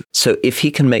through. So if he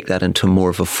can make that into more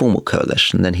of a formal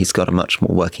coalition, then he's got a much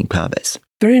more working power base.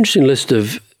 Very interesting list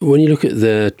of, when you look at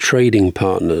their trading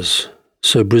partners,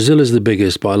 so Brazil is the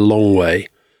biggest by a long way.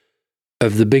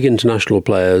 Of the big international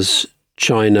players,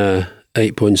 China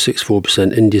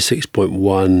 8.64%, India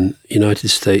 6.1%, United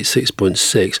States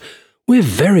 6.6%. We're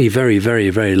very, very,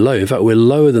 very, very low. In fact, we're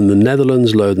lower than the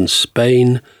Netherlands, lower than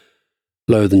Spain,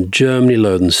 lower than Germany,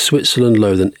 lower than Switzerland,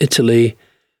 lower than Italy,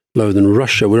 lower than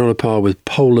Russia. We're on a par with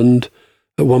Poland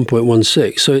at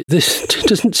 1.16. So this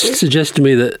doesn't suggest to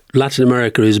me that Latin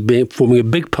America is forming a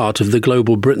big part of the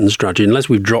global Britain strategy, unless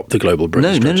we've dropped the global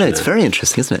Britain strategy. No, it's very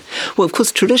interesting, isn't it? Well, of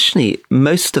course, traditionally,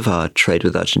 most of our trade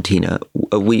with Argentina,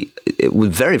 it was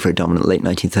very, very dominant late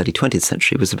 19th, 20th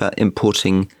century, was about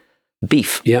importing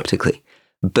beef, particularly.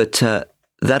 But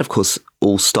that, of course,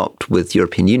 all stopped with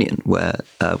European Union, where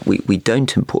we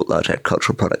don't import large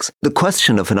agricultural products. The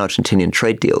question of an Argentinian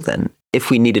trade deal, then, if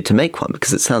we needed to make one,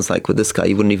 because it sounds like with this guy,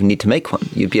 you wouldn't even need to make one.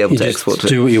 You'd be able to export it.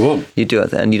 Do what you want. You do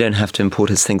it, and you don't have to import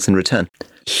his things in return.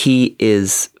 He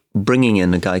is bringing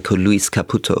in a guy called Luis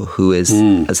Caputo, who is,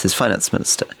 as his finance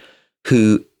minister,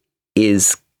 who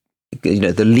is,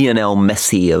 the Lionel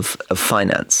Messi of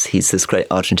finance. He's this great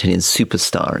Argentinian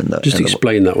superstar. Just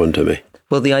explain that one to me.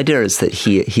 Well, the idea is that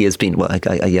he has been,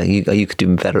 you could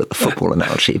do better at the football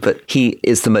analogy, but he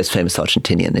is the most famous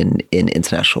Argentinian in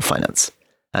international finance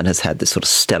and has had this sort of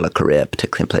stellar career,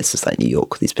 particularly in places like New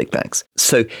York with these big banks.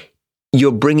 So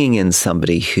you're bringing in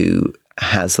somebody who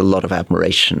has a lot of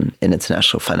admiration in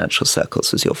international financial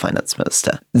circles as your finance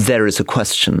minister. There is a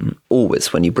question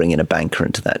always when you bring in a banker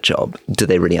into that job, do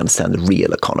they really understand the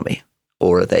real economy?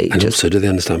 Or are they also, do they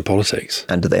understand politics?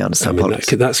 And do they understand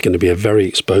politics? That's going to be a very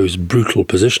exposed, brutal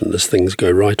position as things go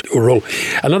right or wrong.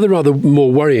 Another rather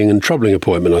more worrying and troubling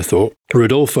appointment, I thought,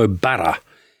 Rodolfo Barra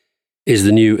is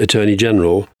the new Attorney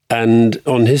General. And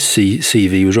on his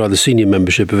CV was rather senior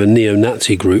membership of a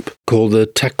neo-Nazi group called the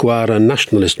Taquara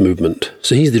Nationalist Movement.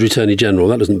 So he's the Attorney General.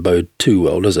 That doesn't bode too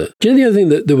well, does it? Do you know the other thing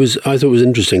that I thought was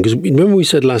interesting? Because remember we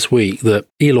said last week that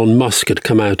Elon Musk had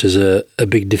come out as a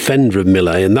big defender of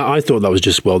Milei, and I thought that was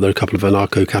just, they're a couple of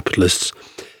anarcho-capitalists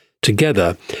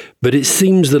together. But it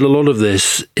seems that a lot of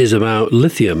this is about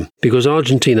lithium, because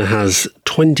Argentina has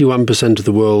 21% of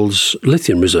the world's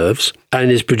lithium reserves and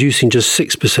is producing just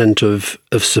 6%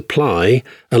 of supply,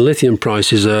 and lithium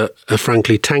prices are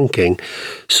frankly tanking.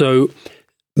 So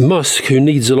Musk, who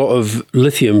needs a lot of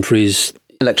lithium for his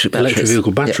electric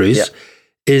vehicle batteries,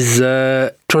 is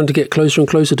trying to get closer and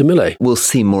closer to Milei. We'll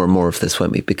see more and more of this,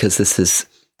 won't we? Because this is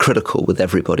critical with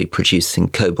everybody producing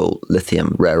cobalt,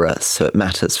 lithium, rare earths. So it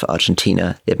matters for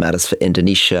Argentina, it matters for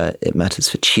Indonesia, it matters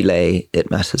for Chile, it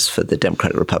matters for the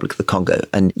Democratic Republic of the Congo.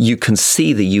 And you can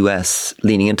see the US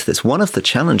leaning into this. One of the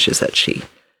challenges, actually,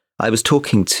 I was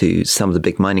talking to some of the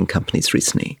big mining companies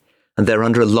recently, and they're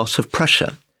under a lot of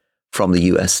pressure from the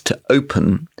US to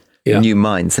open new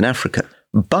mines in Africa.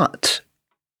 But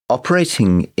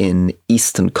operating in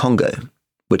Eastern Congo,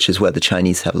 which is where the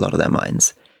Chinese have a lot of their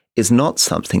mines, is not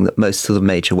something that most of the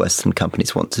major Western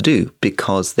companies want to do,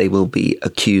 because they will be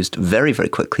accused very, very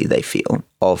quickly, they feel,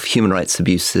 of human rights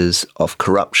abuses, of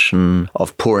corruption,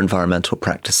 of poor environmental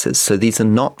practices. So these are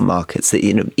not markets that,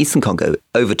 Eastern Congo,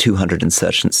 over 200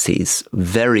 insurgencies,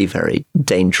 very, very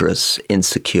dangerous,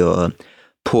 insecure,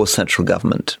 poor central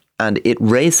government. And it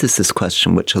raises this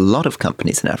question, which a lot of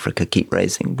companies in Africa keep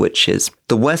raising, which is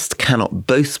the West cannot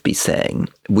both be saying,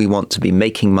 we want to be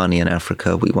making money in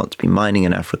Africa, we want to be mining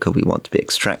in Africa, we want to be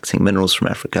extracting minerals from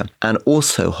Africa, and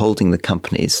also holding the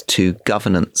companies to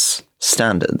governance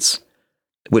standards,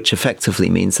 which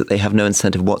effectively means that they have no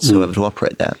incentive whatsoever to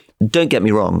operate there. Don't get me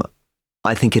wrong.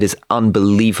 I think it is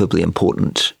unbelievably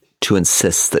important to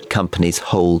insist that companies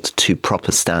hold to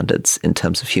proper standards in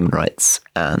terms of human rights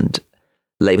and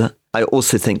labor. I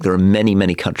also think there are many,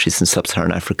 many countries in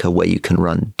sub-Saharan Africa where you can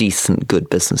run decent, good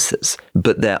businesses.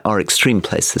 But there are extreme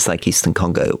places like Eastern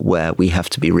Congo where we have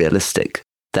to be realistic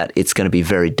that it's going to be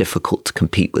very difficult to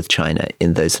compete with China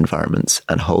in those environments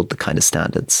and hold the kind of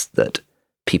standards that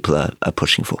people are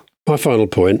pushing for. My final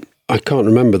point, I can't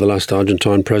remember the last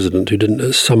Argentine president who didn't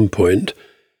at some point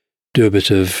do a bit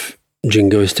of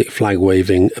jingoistic flag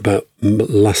waving about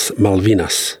Las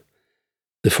Malvinas,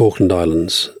 the Falkland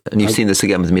Islands. And you've seen this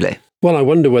again with Milei? Well, I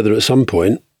wonder whether at some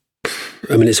point,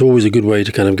 it's always a good way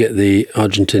to kind of get the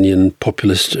Argentinian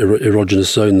populist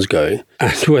erogenous zones going,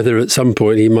 and whether at some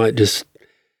point he might just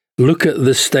look at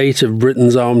the state of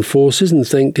Britain's armed forces and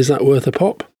think, is that worth a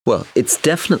pop? Well, it's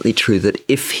definitely true that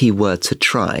if he were to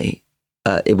try,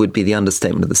 it would be the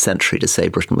understatement of the century to say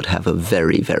Britain would have a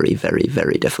very, very, very,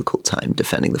 very difficult time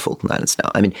defending the Falkland Islands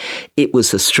now. It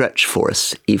was a stretch for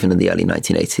us even in the early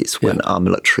 1980s when our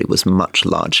military was much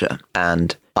larger,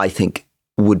 and I think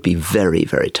would be very,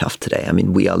 very tough today.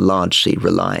 We are largely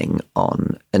relying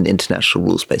on an international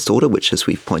rules-based order, which, as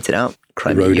we've pointed out,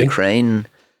 Crimea, Ukraine,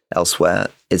 elsewhere,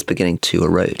 is beginning to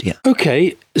erode. Yeah.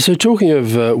 Okay, so talking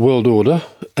of world order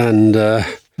and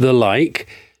the like,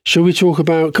 shall we talk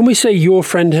about, can we say your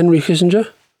friend Henry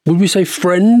Kissinger? Would we say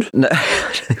friend? No,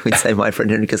 we'd say my friend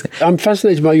Henry Kissinger. I'm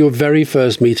fascinated by your very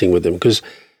first meeting with him, because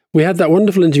we had that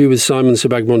wonderful interview with Simon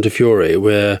Sebag Montefiore,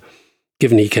 where,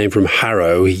 given he came from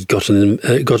Harrow, he got an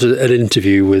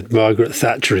interview with Margaret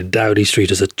Thatcher in Dowdy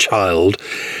Street as a child.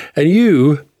 And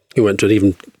you, who went to an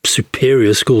even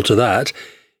superior school to that,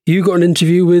 you got an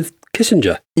interview with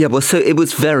Kissinger. Yeah, well, so it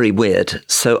was very weird.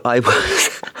 So I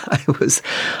was,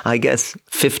 I guess,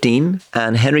 15,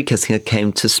 and Henry Kissinger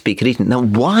came to speak at Eton. Now,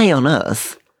 why on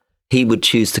earth he would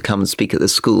choose to come and speak at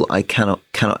this school, I cannot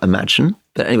imagine.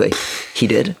 But anyway, he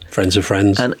did. Friends of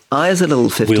friends. And I, as a little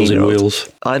 15-year-old, wheels.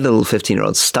 I, as a little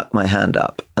 15-year-old, stuck my hand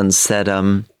up and said,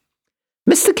 Mr.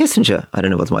 Kissinger, I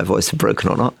don't know whether my voice had broken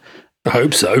or not, I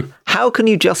hope so. How can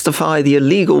you justify the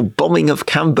illegal bombing of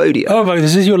Cambodia? Oh, my,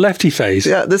 this is your lefty face.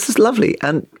 Yeah, this is lovely.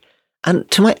 And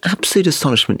to my absolute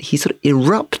astonishment, he sort of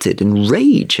erupted in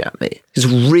rage at me. He was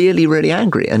really, really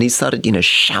angry. And he started,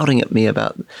 shouting at me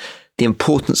about the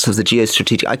importance of the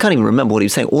geostrategic. I can't even remember what he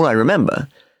was saying. All I remember,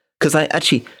 because I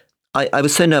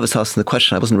was so nervous asking the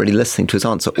question, I wasn't really listening to his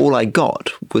answer. All I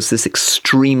got was this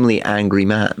extremely angry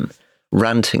man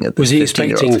ranting at this 15-year-old. Was he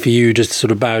expecting for you just to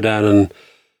sort of bow down and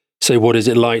say, what is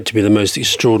it like to be the most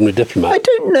extraordinary diplomat?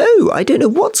 I don't know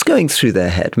what's going through their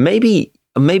head. Maybe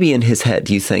in his head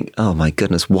you think, oh my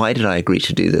goodness, why did I agree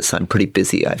to do this? I'm pretty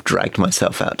busy. I've dragged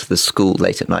myself out to the school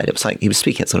late at night. It was like he was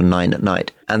speaking at sort of 9 at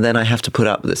night. And then I have to put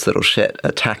up with this little shit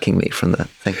attacking me from the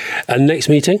thing. And next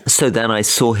meeting? So then I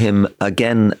saw him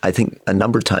again, I think a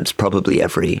number of times, probably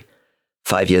every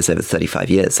 5 years, over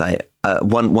 35 years.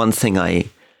 One thing I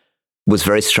was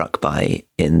very struck by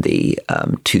in the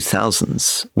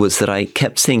 2000s was that I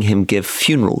kept seeing him give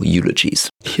funeral eulogies.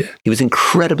 Yeah. He was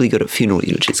incredibly good at funeral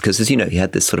eulogies because, as you know, he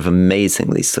had this sort of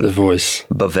amazingly sort of voice,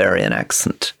 Bavarian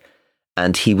accent.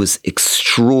 And he was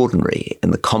extraordinary in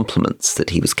the compliments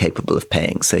that he was capable of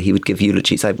paying. So he would give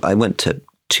eulogies. I went to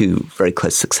 2 very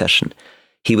close succession.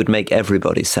 He would make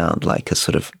everybody sound like a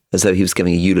sort of, as though he was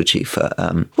giving a eulogy for,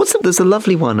 there's a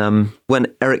lovely one,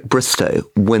 when Eric Bristow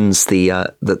wins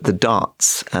the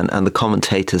darts and the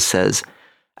commentator says,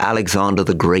 Alexander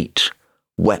the Great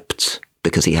wept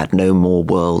because he had no more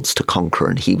worlds to conquer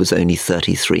and he was only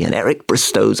 33 and Eric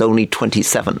Bristow's only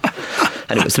 27.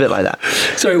 And it was a bit like that.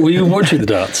 So were you watching the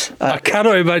darts? I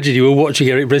cannot imagine you were watching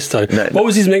Eric Bristow. No, what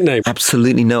was his nickname?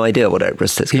 Absolutely no idea what Eric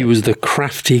Bristow's. He was the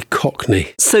crafty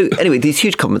Cockney. So anyway, these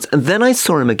huge compliments. And then I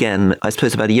saw him again, I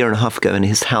suppose about a year and a half ago in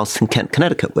his house in Kent,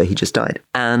 Connecticut, where he just died.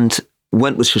 And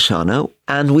went with Shoshana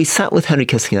and we sat with Henry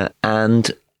Kissinger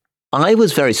and I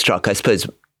was very struck, I suppose,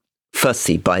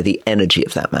 firstly, by the energy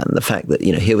of that man, the fact that,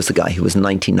 here was a guy who was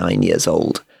 99 years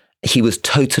old. He was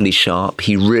totally sharp.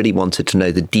 He really wanted to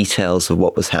know the details of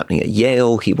what was happening at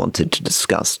Yale. He wanted to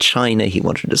discuss China. He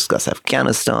wanted to discuss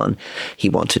Afghanistan. He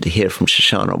wanted to hear from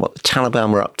Shoshana on what the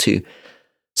Taliban were up to.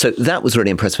 So that was really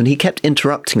impressive. And he kept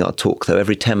interrupting our talk, though,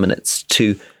 every 10 minutes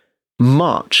to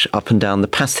march up and down the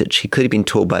passage. He could have been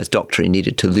told by his doctor he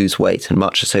needed to lose weight and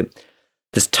march. So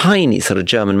this tiny sort of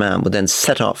German man would then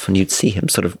set off and you'd see him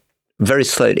sort of very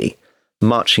slowly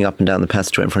marching up and down the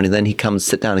passageway in front of him. Then he comes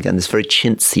sit down again, this very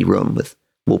chintzy room with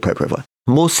wallpaper everywhere.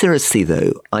 More seriously,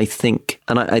 though, I think,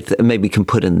 and I maybe we can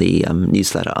put in the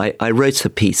newsletter, I wrote a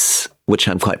piece, which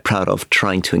I'm quite proud of,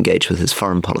 trying to engage with his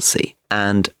foreign policy.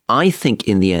 And I think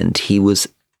in the end, he was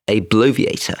a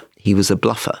bloviator. He was a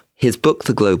bluffer. His book,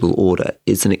 The Global Order,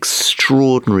 is an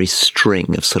extraordinary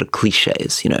string of sort of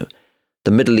cliches.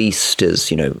 The Middle East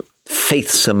is,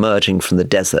 faiths emerging from the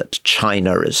desert.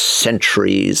 China is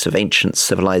centuries of ancient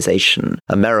civilization.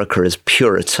 America is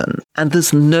Puritan. And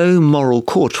there's no moral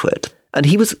core to it. And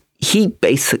he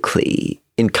basically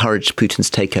encouraged Putin's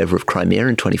takeover of Crimea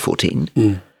in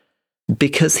 2014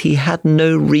 because he had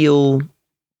no real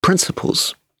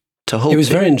principles to hold to. It was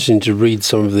very interesting to read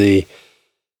some of the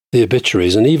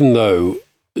obituaries. And even though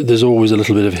there's always a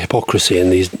little bit of hypocrisy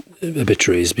in these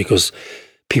obituaries because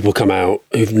people come out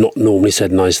who've not normally said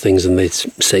nice things and they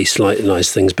say slightly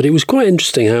nice things. But it was quite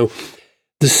interesting how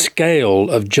the scale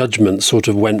of judgment sort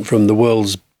of went from the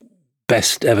world's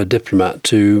best ever diplomat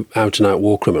to out-and-out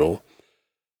war criminal.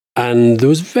 And there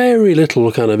was very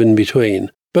little kind of in between.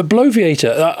 But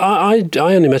bloviator, I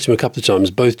only met him a couple of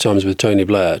times, both times with Tony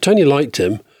Blair. Tony liked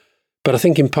him, but I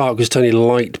think in part because Tony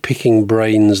liked picking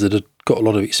brains that had got a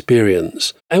lot of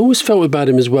experience. I always felt about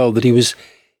him as well that he was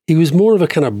more of a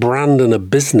kind of brand and a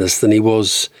business than he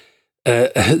was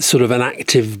sort of an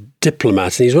active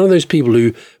diplomat. And he's one of those people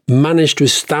who managed to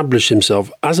establish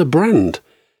himself as a brand.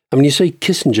 I mean, you say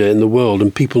Kissinger in the world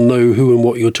and people know who and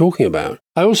what you're talking about.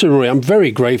 I also, Rory, I'm very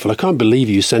grateful. I can't believe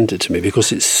you sent it to me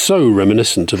because it's so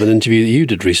reminiscent of an interview that you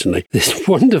did recently. This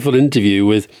wonderful interview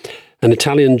with an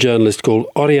Italian journalist called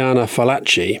Oriana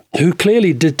Fallaci, who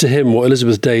clearly did to him what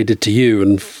Elizabeth Day did to you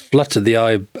and fluttered the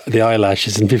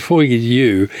eyelashes. And before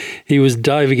you, he was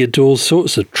diving into all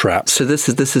sorts of traps. So this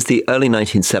is the early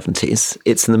 1970s.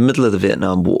 It's in the middle of the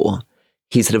Vietnam War.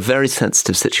 He's in a very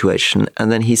sensitive situation,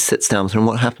 and then he sits down with her, and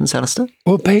what happens, Alistair?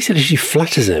 Well, basically, she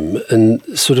flatters him and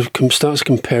sort of starts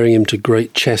comparing him to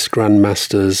great chess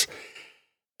grandmasters,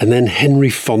 and then Henry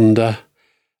Fonda,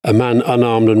 a man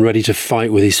unarmed and ready to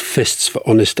fight with his fists for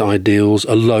honest ideals,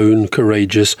 alone,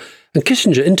 courageous. And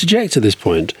Kissinger interjects at this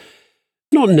point.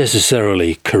 Not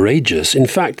necessarily courageous. In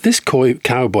fact, this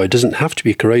cowboy doesn't have to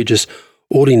be courageous.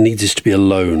 All he needs is to be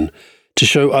alone, to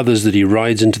show others that he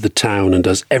rides into the town and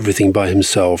does everything by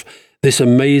himself. This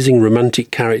amazing romantic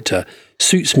character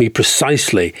suits me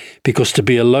precisely because to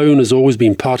be alone has always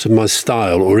been part of my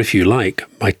style, or if you like,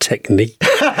 my technique.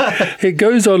 It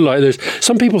goes on like this.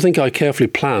 Some people think I carefully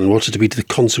plan what are to be the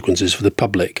consequences for the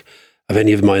public of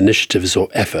any of my initiatives or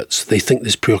efforts. They think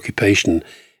this preoccupation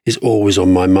is always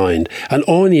on my mind. And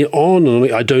on and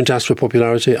on. I don't ask for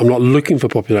popularity. I'm not looking for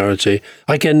popularity.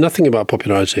 I care nothing about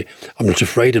popularity. I'm not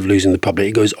afraid of losing the public.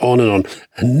 It goes on.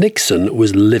 And Nixon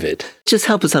was livid. Just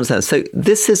help us understand. So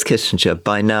this is Kissinger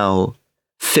by now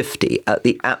 50 at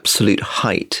the absolute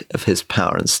height of his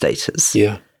power and status.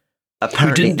 Yeah.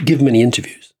 Apparently, he didn't give many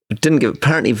interviews.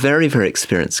 Apparently very, very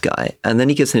experienced guy. And then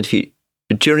he gives an interview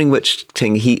during which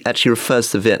thing he actually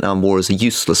refers to the Vietnam War as a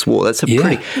useless war. That's a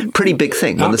pretty big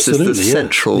thing. And this is the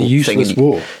central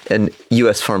thing in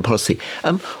US foreign policy.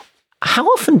 How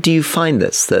often do you find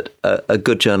this, that a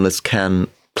good journalist can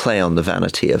play on the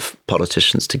vanity of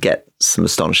politicians to get some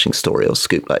astonishing story or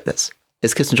scoop like this?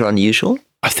 Is Kissinger unusual?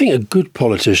 I think a good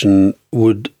politician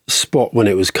would spot when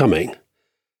it was coming.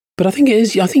 But I think it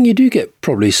is. I think you do get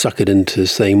probably suckered into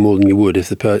saying more than you would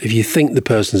if you think the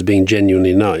person's being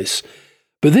genuinely nice.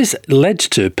 But this led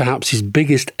to perhaps his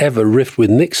biggest ever rift with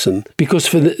Nixon,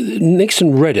 because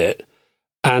Nixon read it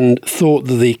and thought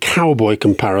that the cowboy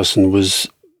comparison was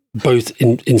both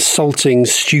insulting,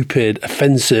 stupid,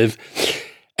 offensive.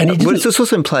 And this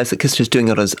also implies that Kissinger's doing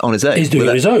it on his own. He's doing it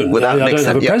on his own. I don't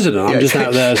have a president. I'm just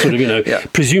out there sort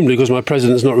of, presumably because my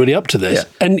president's not really up to this.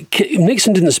 Yeah. And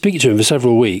Nixon didn't speak to him for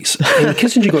several weeks. And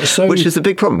Kissinger got so... Which is a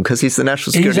big problem, because he's the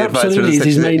national security advisor. He's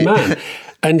his main man.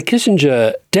 And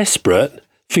Kissinger, desperate,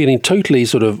 feeling totally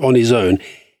sort of on his own,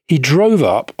 he drove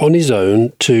up on his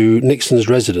own to Nixon's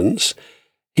residence.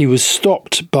 He was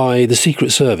stopped by the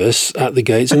Secret Service at the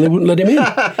gates and they wouldn't let him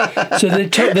in. So they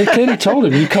clearly told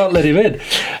him, you can't let him in.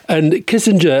 And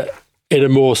Kissinger, in a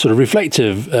more sort of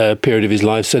reflective period of his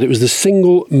life, said it was the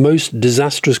single most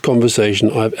disastrous conversation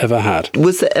I've ever had.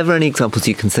 Was there ever any examples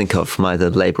you can think of from either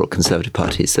Labour or Conservative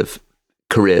parties of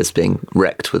careers being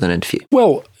wrecked with an interview?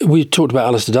 Well, we talked about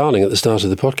Alistair Darling at the start of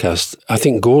the podcast. I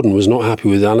think Gordon was not happy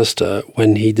with Alistair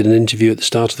when he did an interview at the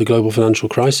start of the global financial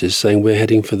crisis saying we're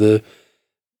heading for the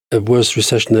worst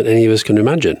recession that any of us can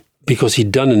imagine, because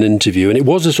he'd done an interview and it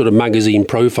was a sort of magazine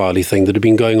profile-y thing that had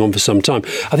been going on for some time.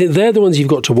 I think they're the ones you've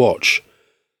got to watch,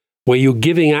 where you're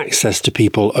giving access to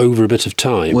people over a bit of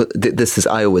time. Well,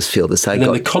 I always feel this. I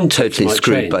got totally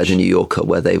screwed by the New Yorker,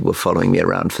 where they were following me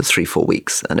around for 3-4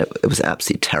 weeks, and it was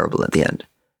absolutely terrible at the end.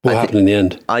 What happened in the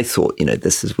end? I thought,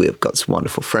 we've got this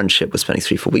wonderful friendship. We're spending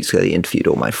 3-4 weeks together. He interviewed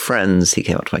all my friends. He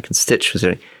came up to my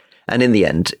constituency. And in the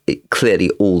end,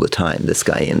 clearly all the time, this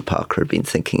guy, Ian Parker, had been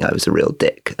thinking I was a real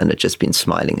dick and had just been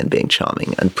smiling and being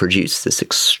charming and produced this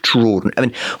extraordinary... I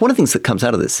mean, one of the things that comes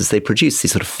out of this is they produce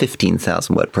these sort of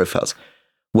 15,000-word profiles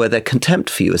where their contempt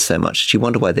for you is so much that you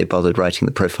wonder why they bothered writing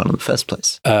the profile in the first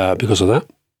place. Because of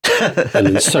that. And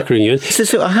then suckering you in.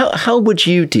 So how would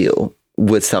you deal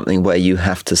with something where you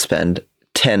have to spend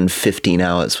 10, 15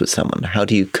 hours with someone? How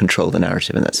do you control the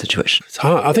narrative in that situation? It's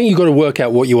hard. I think you've got to work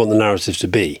out what you want the narrative to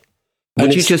be.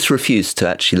 Would you just refuse to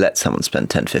actually let someone spend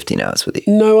 10, 15 hours with you?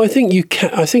 No, I think you can.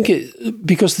 I think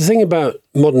because the thing about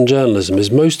modern journalism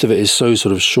is most of it is so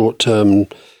sort of short-term,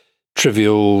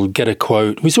 trivial, get a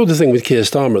quote. We saw the thing with Keir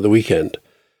Starmer at the weekend,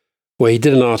 where he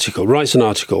writes an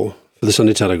article for the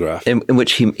Sunday Telegraph. In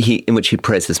which he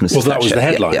praises Mrs. Thatcher. Well, that was the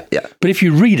headline. Yeah. But if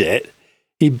you read it,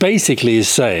 he basically is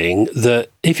saying that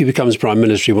if he becomes Prime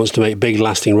Minister, he wants to make big,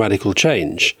 lasting, radical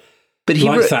change. But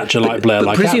Thatcher, like Blair,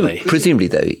 like Attlee. Presumably,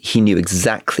 though, he knew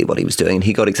exactly what he was doing, and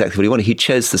he got exactly what he wanted. He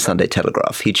chose the Sunday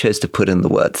Telegraph. He chose to put in the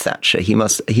word Thatcher. He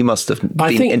must have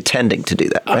been intending to do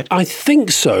that, right? I think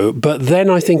so, but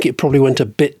then I think it probably went a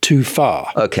bit too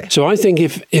far. Okay. So I think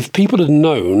if people had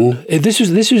known, this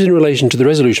was in relation to the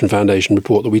Resolution Foundation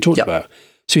report that we talked about.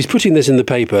 So he's putting this in the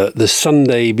paper the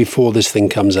Sunday before this thing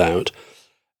comes out.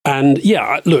 And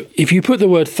look, if you put the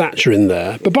word Thatcher in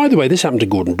there, but by the way, this happened to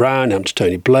Gordon Brown, happened to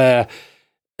Tony Blair,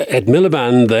 Ed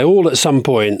Miliband, they all at some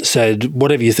point said,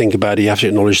 whatever you think about it, you have to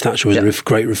acknowledge Thatcher was a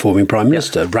great reforming Prime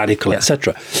Minister, radical,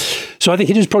 etc. So I think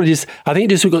it just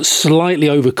got slightly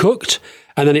overcooked,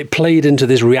 and then it played into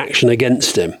this reaction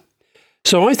against him.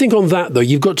 So I think on that, though,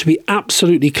 you've got to be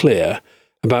absolutely clear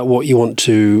about what you want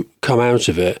to come out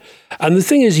of it. And the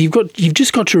thing is, you've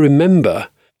just got to remember,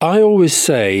 I always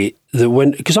say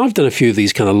that because I've done a few of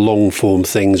these kind of long form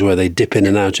things where they dip in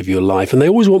and out of your life and they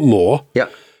always want more. Yeah.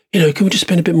 Can we just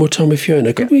spend a bit more time with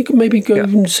Fiona? Could we maybe go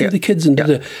and see the kids and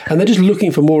and they're just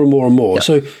looking for more and more and more. Yeah.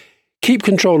 So keep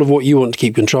control of what you want to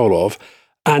keep control of.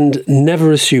 And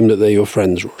never assume that they're your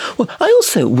friends. Well, I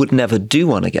also would never do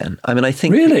one again. I mean, I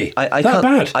think... Really? I that can't,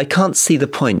 bad? I can't see the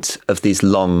point of these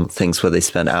long things where they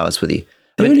spend hours with you.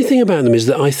 The only thing about them is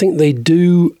that I think they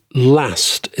do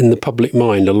last in the public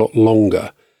mind a lot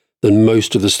longer than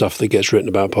most of the stuff that gets written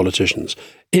about politicians.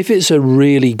 If it's a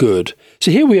really good...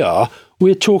 So here we are,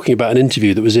 we're talking about an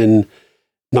interview that was in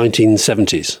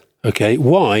 1970s, okay?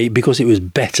 Why? Because it was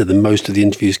better than most of the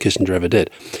interviews Kissinger ever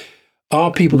did. Are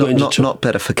people going to talk? Not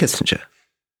better for Kissinger.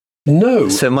 No.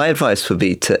 So my advice would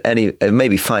be to any,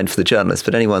 maybe fine for the journalist,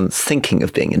 but anyone thinking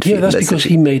of being interviewed. Yeah, that's because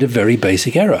he made a very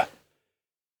basic error.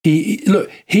 He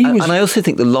was... And I also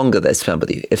think the longer they spend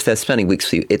with you, if they're spending weeks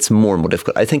with you, it's more and more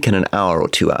difficult. I think in an hour or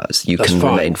 2 hours, you can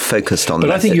remain focused on the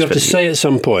message. But I think you have to say at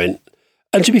some point,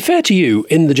 and to be fair to you,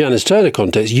 in the Janice Turner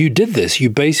context, you did this. You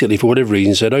basically, for whatever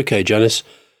reason, said, okay, Janice,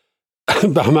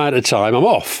 I'm out of time, I'm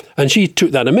off. And she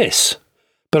took that amiss.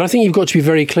 But I think you've got to be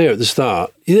very clear at the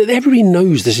start. Everybody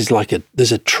knows this is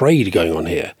there's a trade going on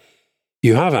here.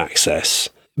 You have access,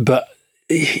 but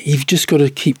you've just got to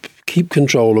keep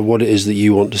control of what it is that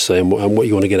you want to say and what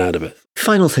you want to get out of it.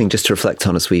 Final thing just to reflect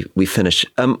on as we finish.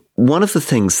 One of the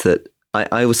things that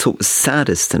I always thought was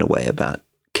saddest in a way about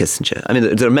Kissinger, I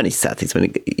mean, there are many sad things. I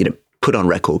mean, put on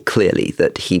record clearly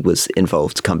that he was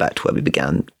involved, to come back to where we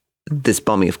began, this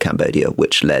bombing of Cambodia,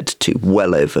 which led to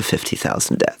well over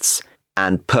 50,000 deaths,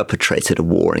 and perpetrated a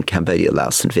war in Cambodia,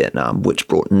 Laos and Vietnam, which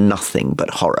brought nothing but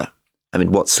horror. I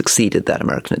mean, what succeeded that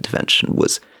American intervention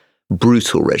was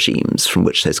brutal regimes from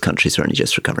which those countries are only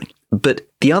just recovering. But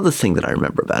the other thing that I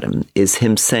remember about him is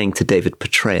him saying to David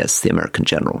Petraeus, the American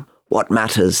general, "What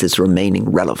matters is remaining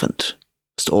relevant.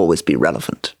 Must always be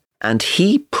relevant." And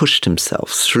he pushed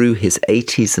himself through his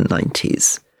 80s and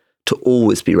 90s to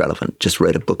always be relevant. Just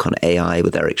wrote a book on AI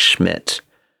with Eric Schmidt,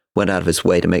 went out of his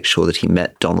way to make sure that he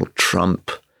met Donald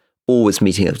Trump, always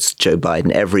meeting with Joe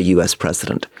Biden, every US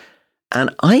president. And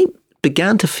I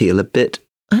began to feel a bit,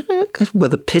 I don't know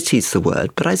whether pity's the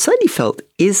word, but I certainly felt,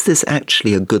 is this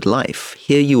actually a good life?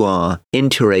 Here you are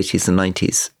into your 80s and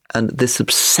 90s, and this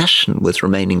obsession with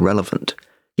remaining relevant.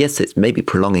 Yes, it's maybe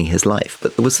prolonging his life,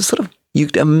 but there was a sort of,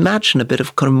 you'd imagine a bit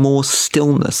of kind of more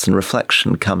stillness and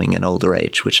reflection coming in older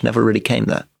age, which never really came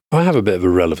there. I have a bit of a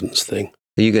relevance thing.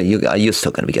 You're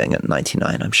still going to be going at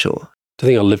 99, I'm sure. I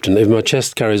think I'll live to... If my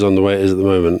chest carries on the way it is at the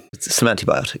moment... Some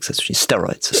antibiotics,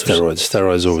 steroids.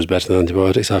 Steroids are always better than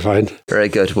antibiotics, I find. Very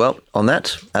good. Well, on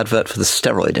that advert for the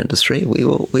steroid industry, we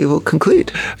will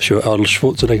conclude. I'm sure Arnold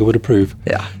Schwarzenegger would approve.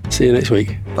 Yeah. See you next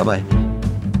week. Bye-bye.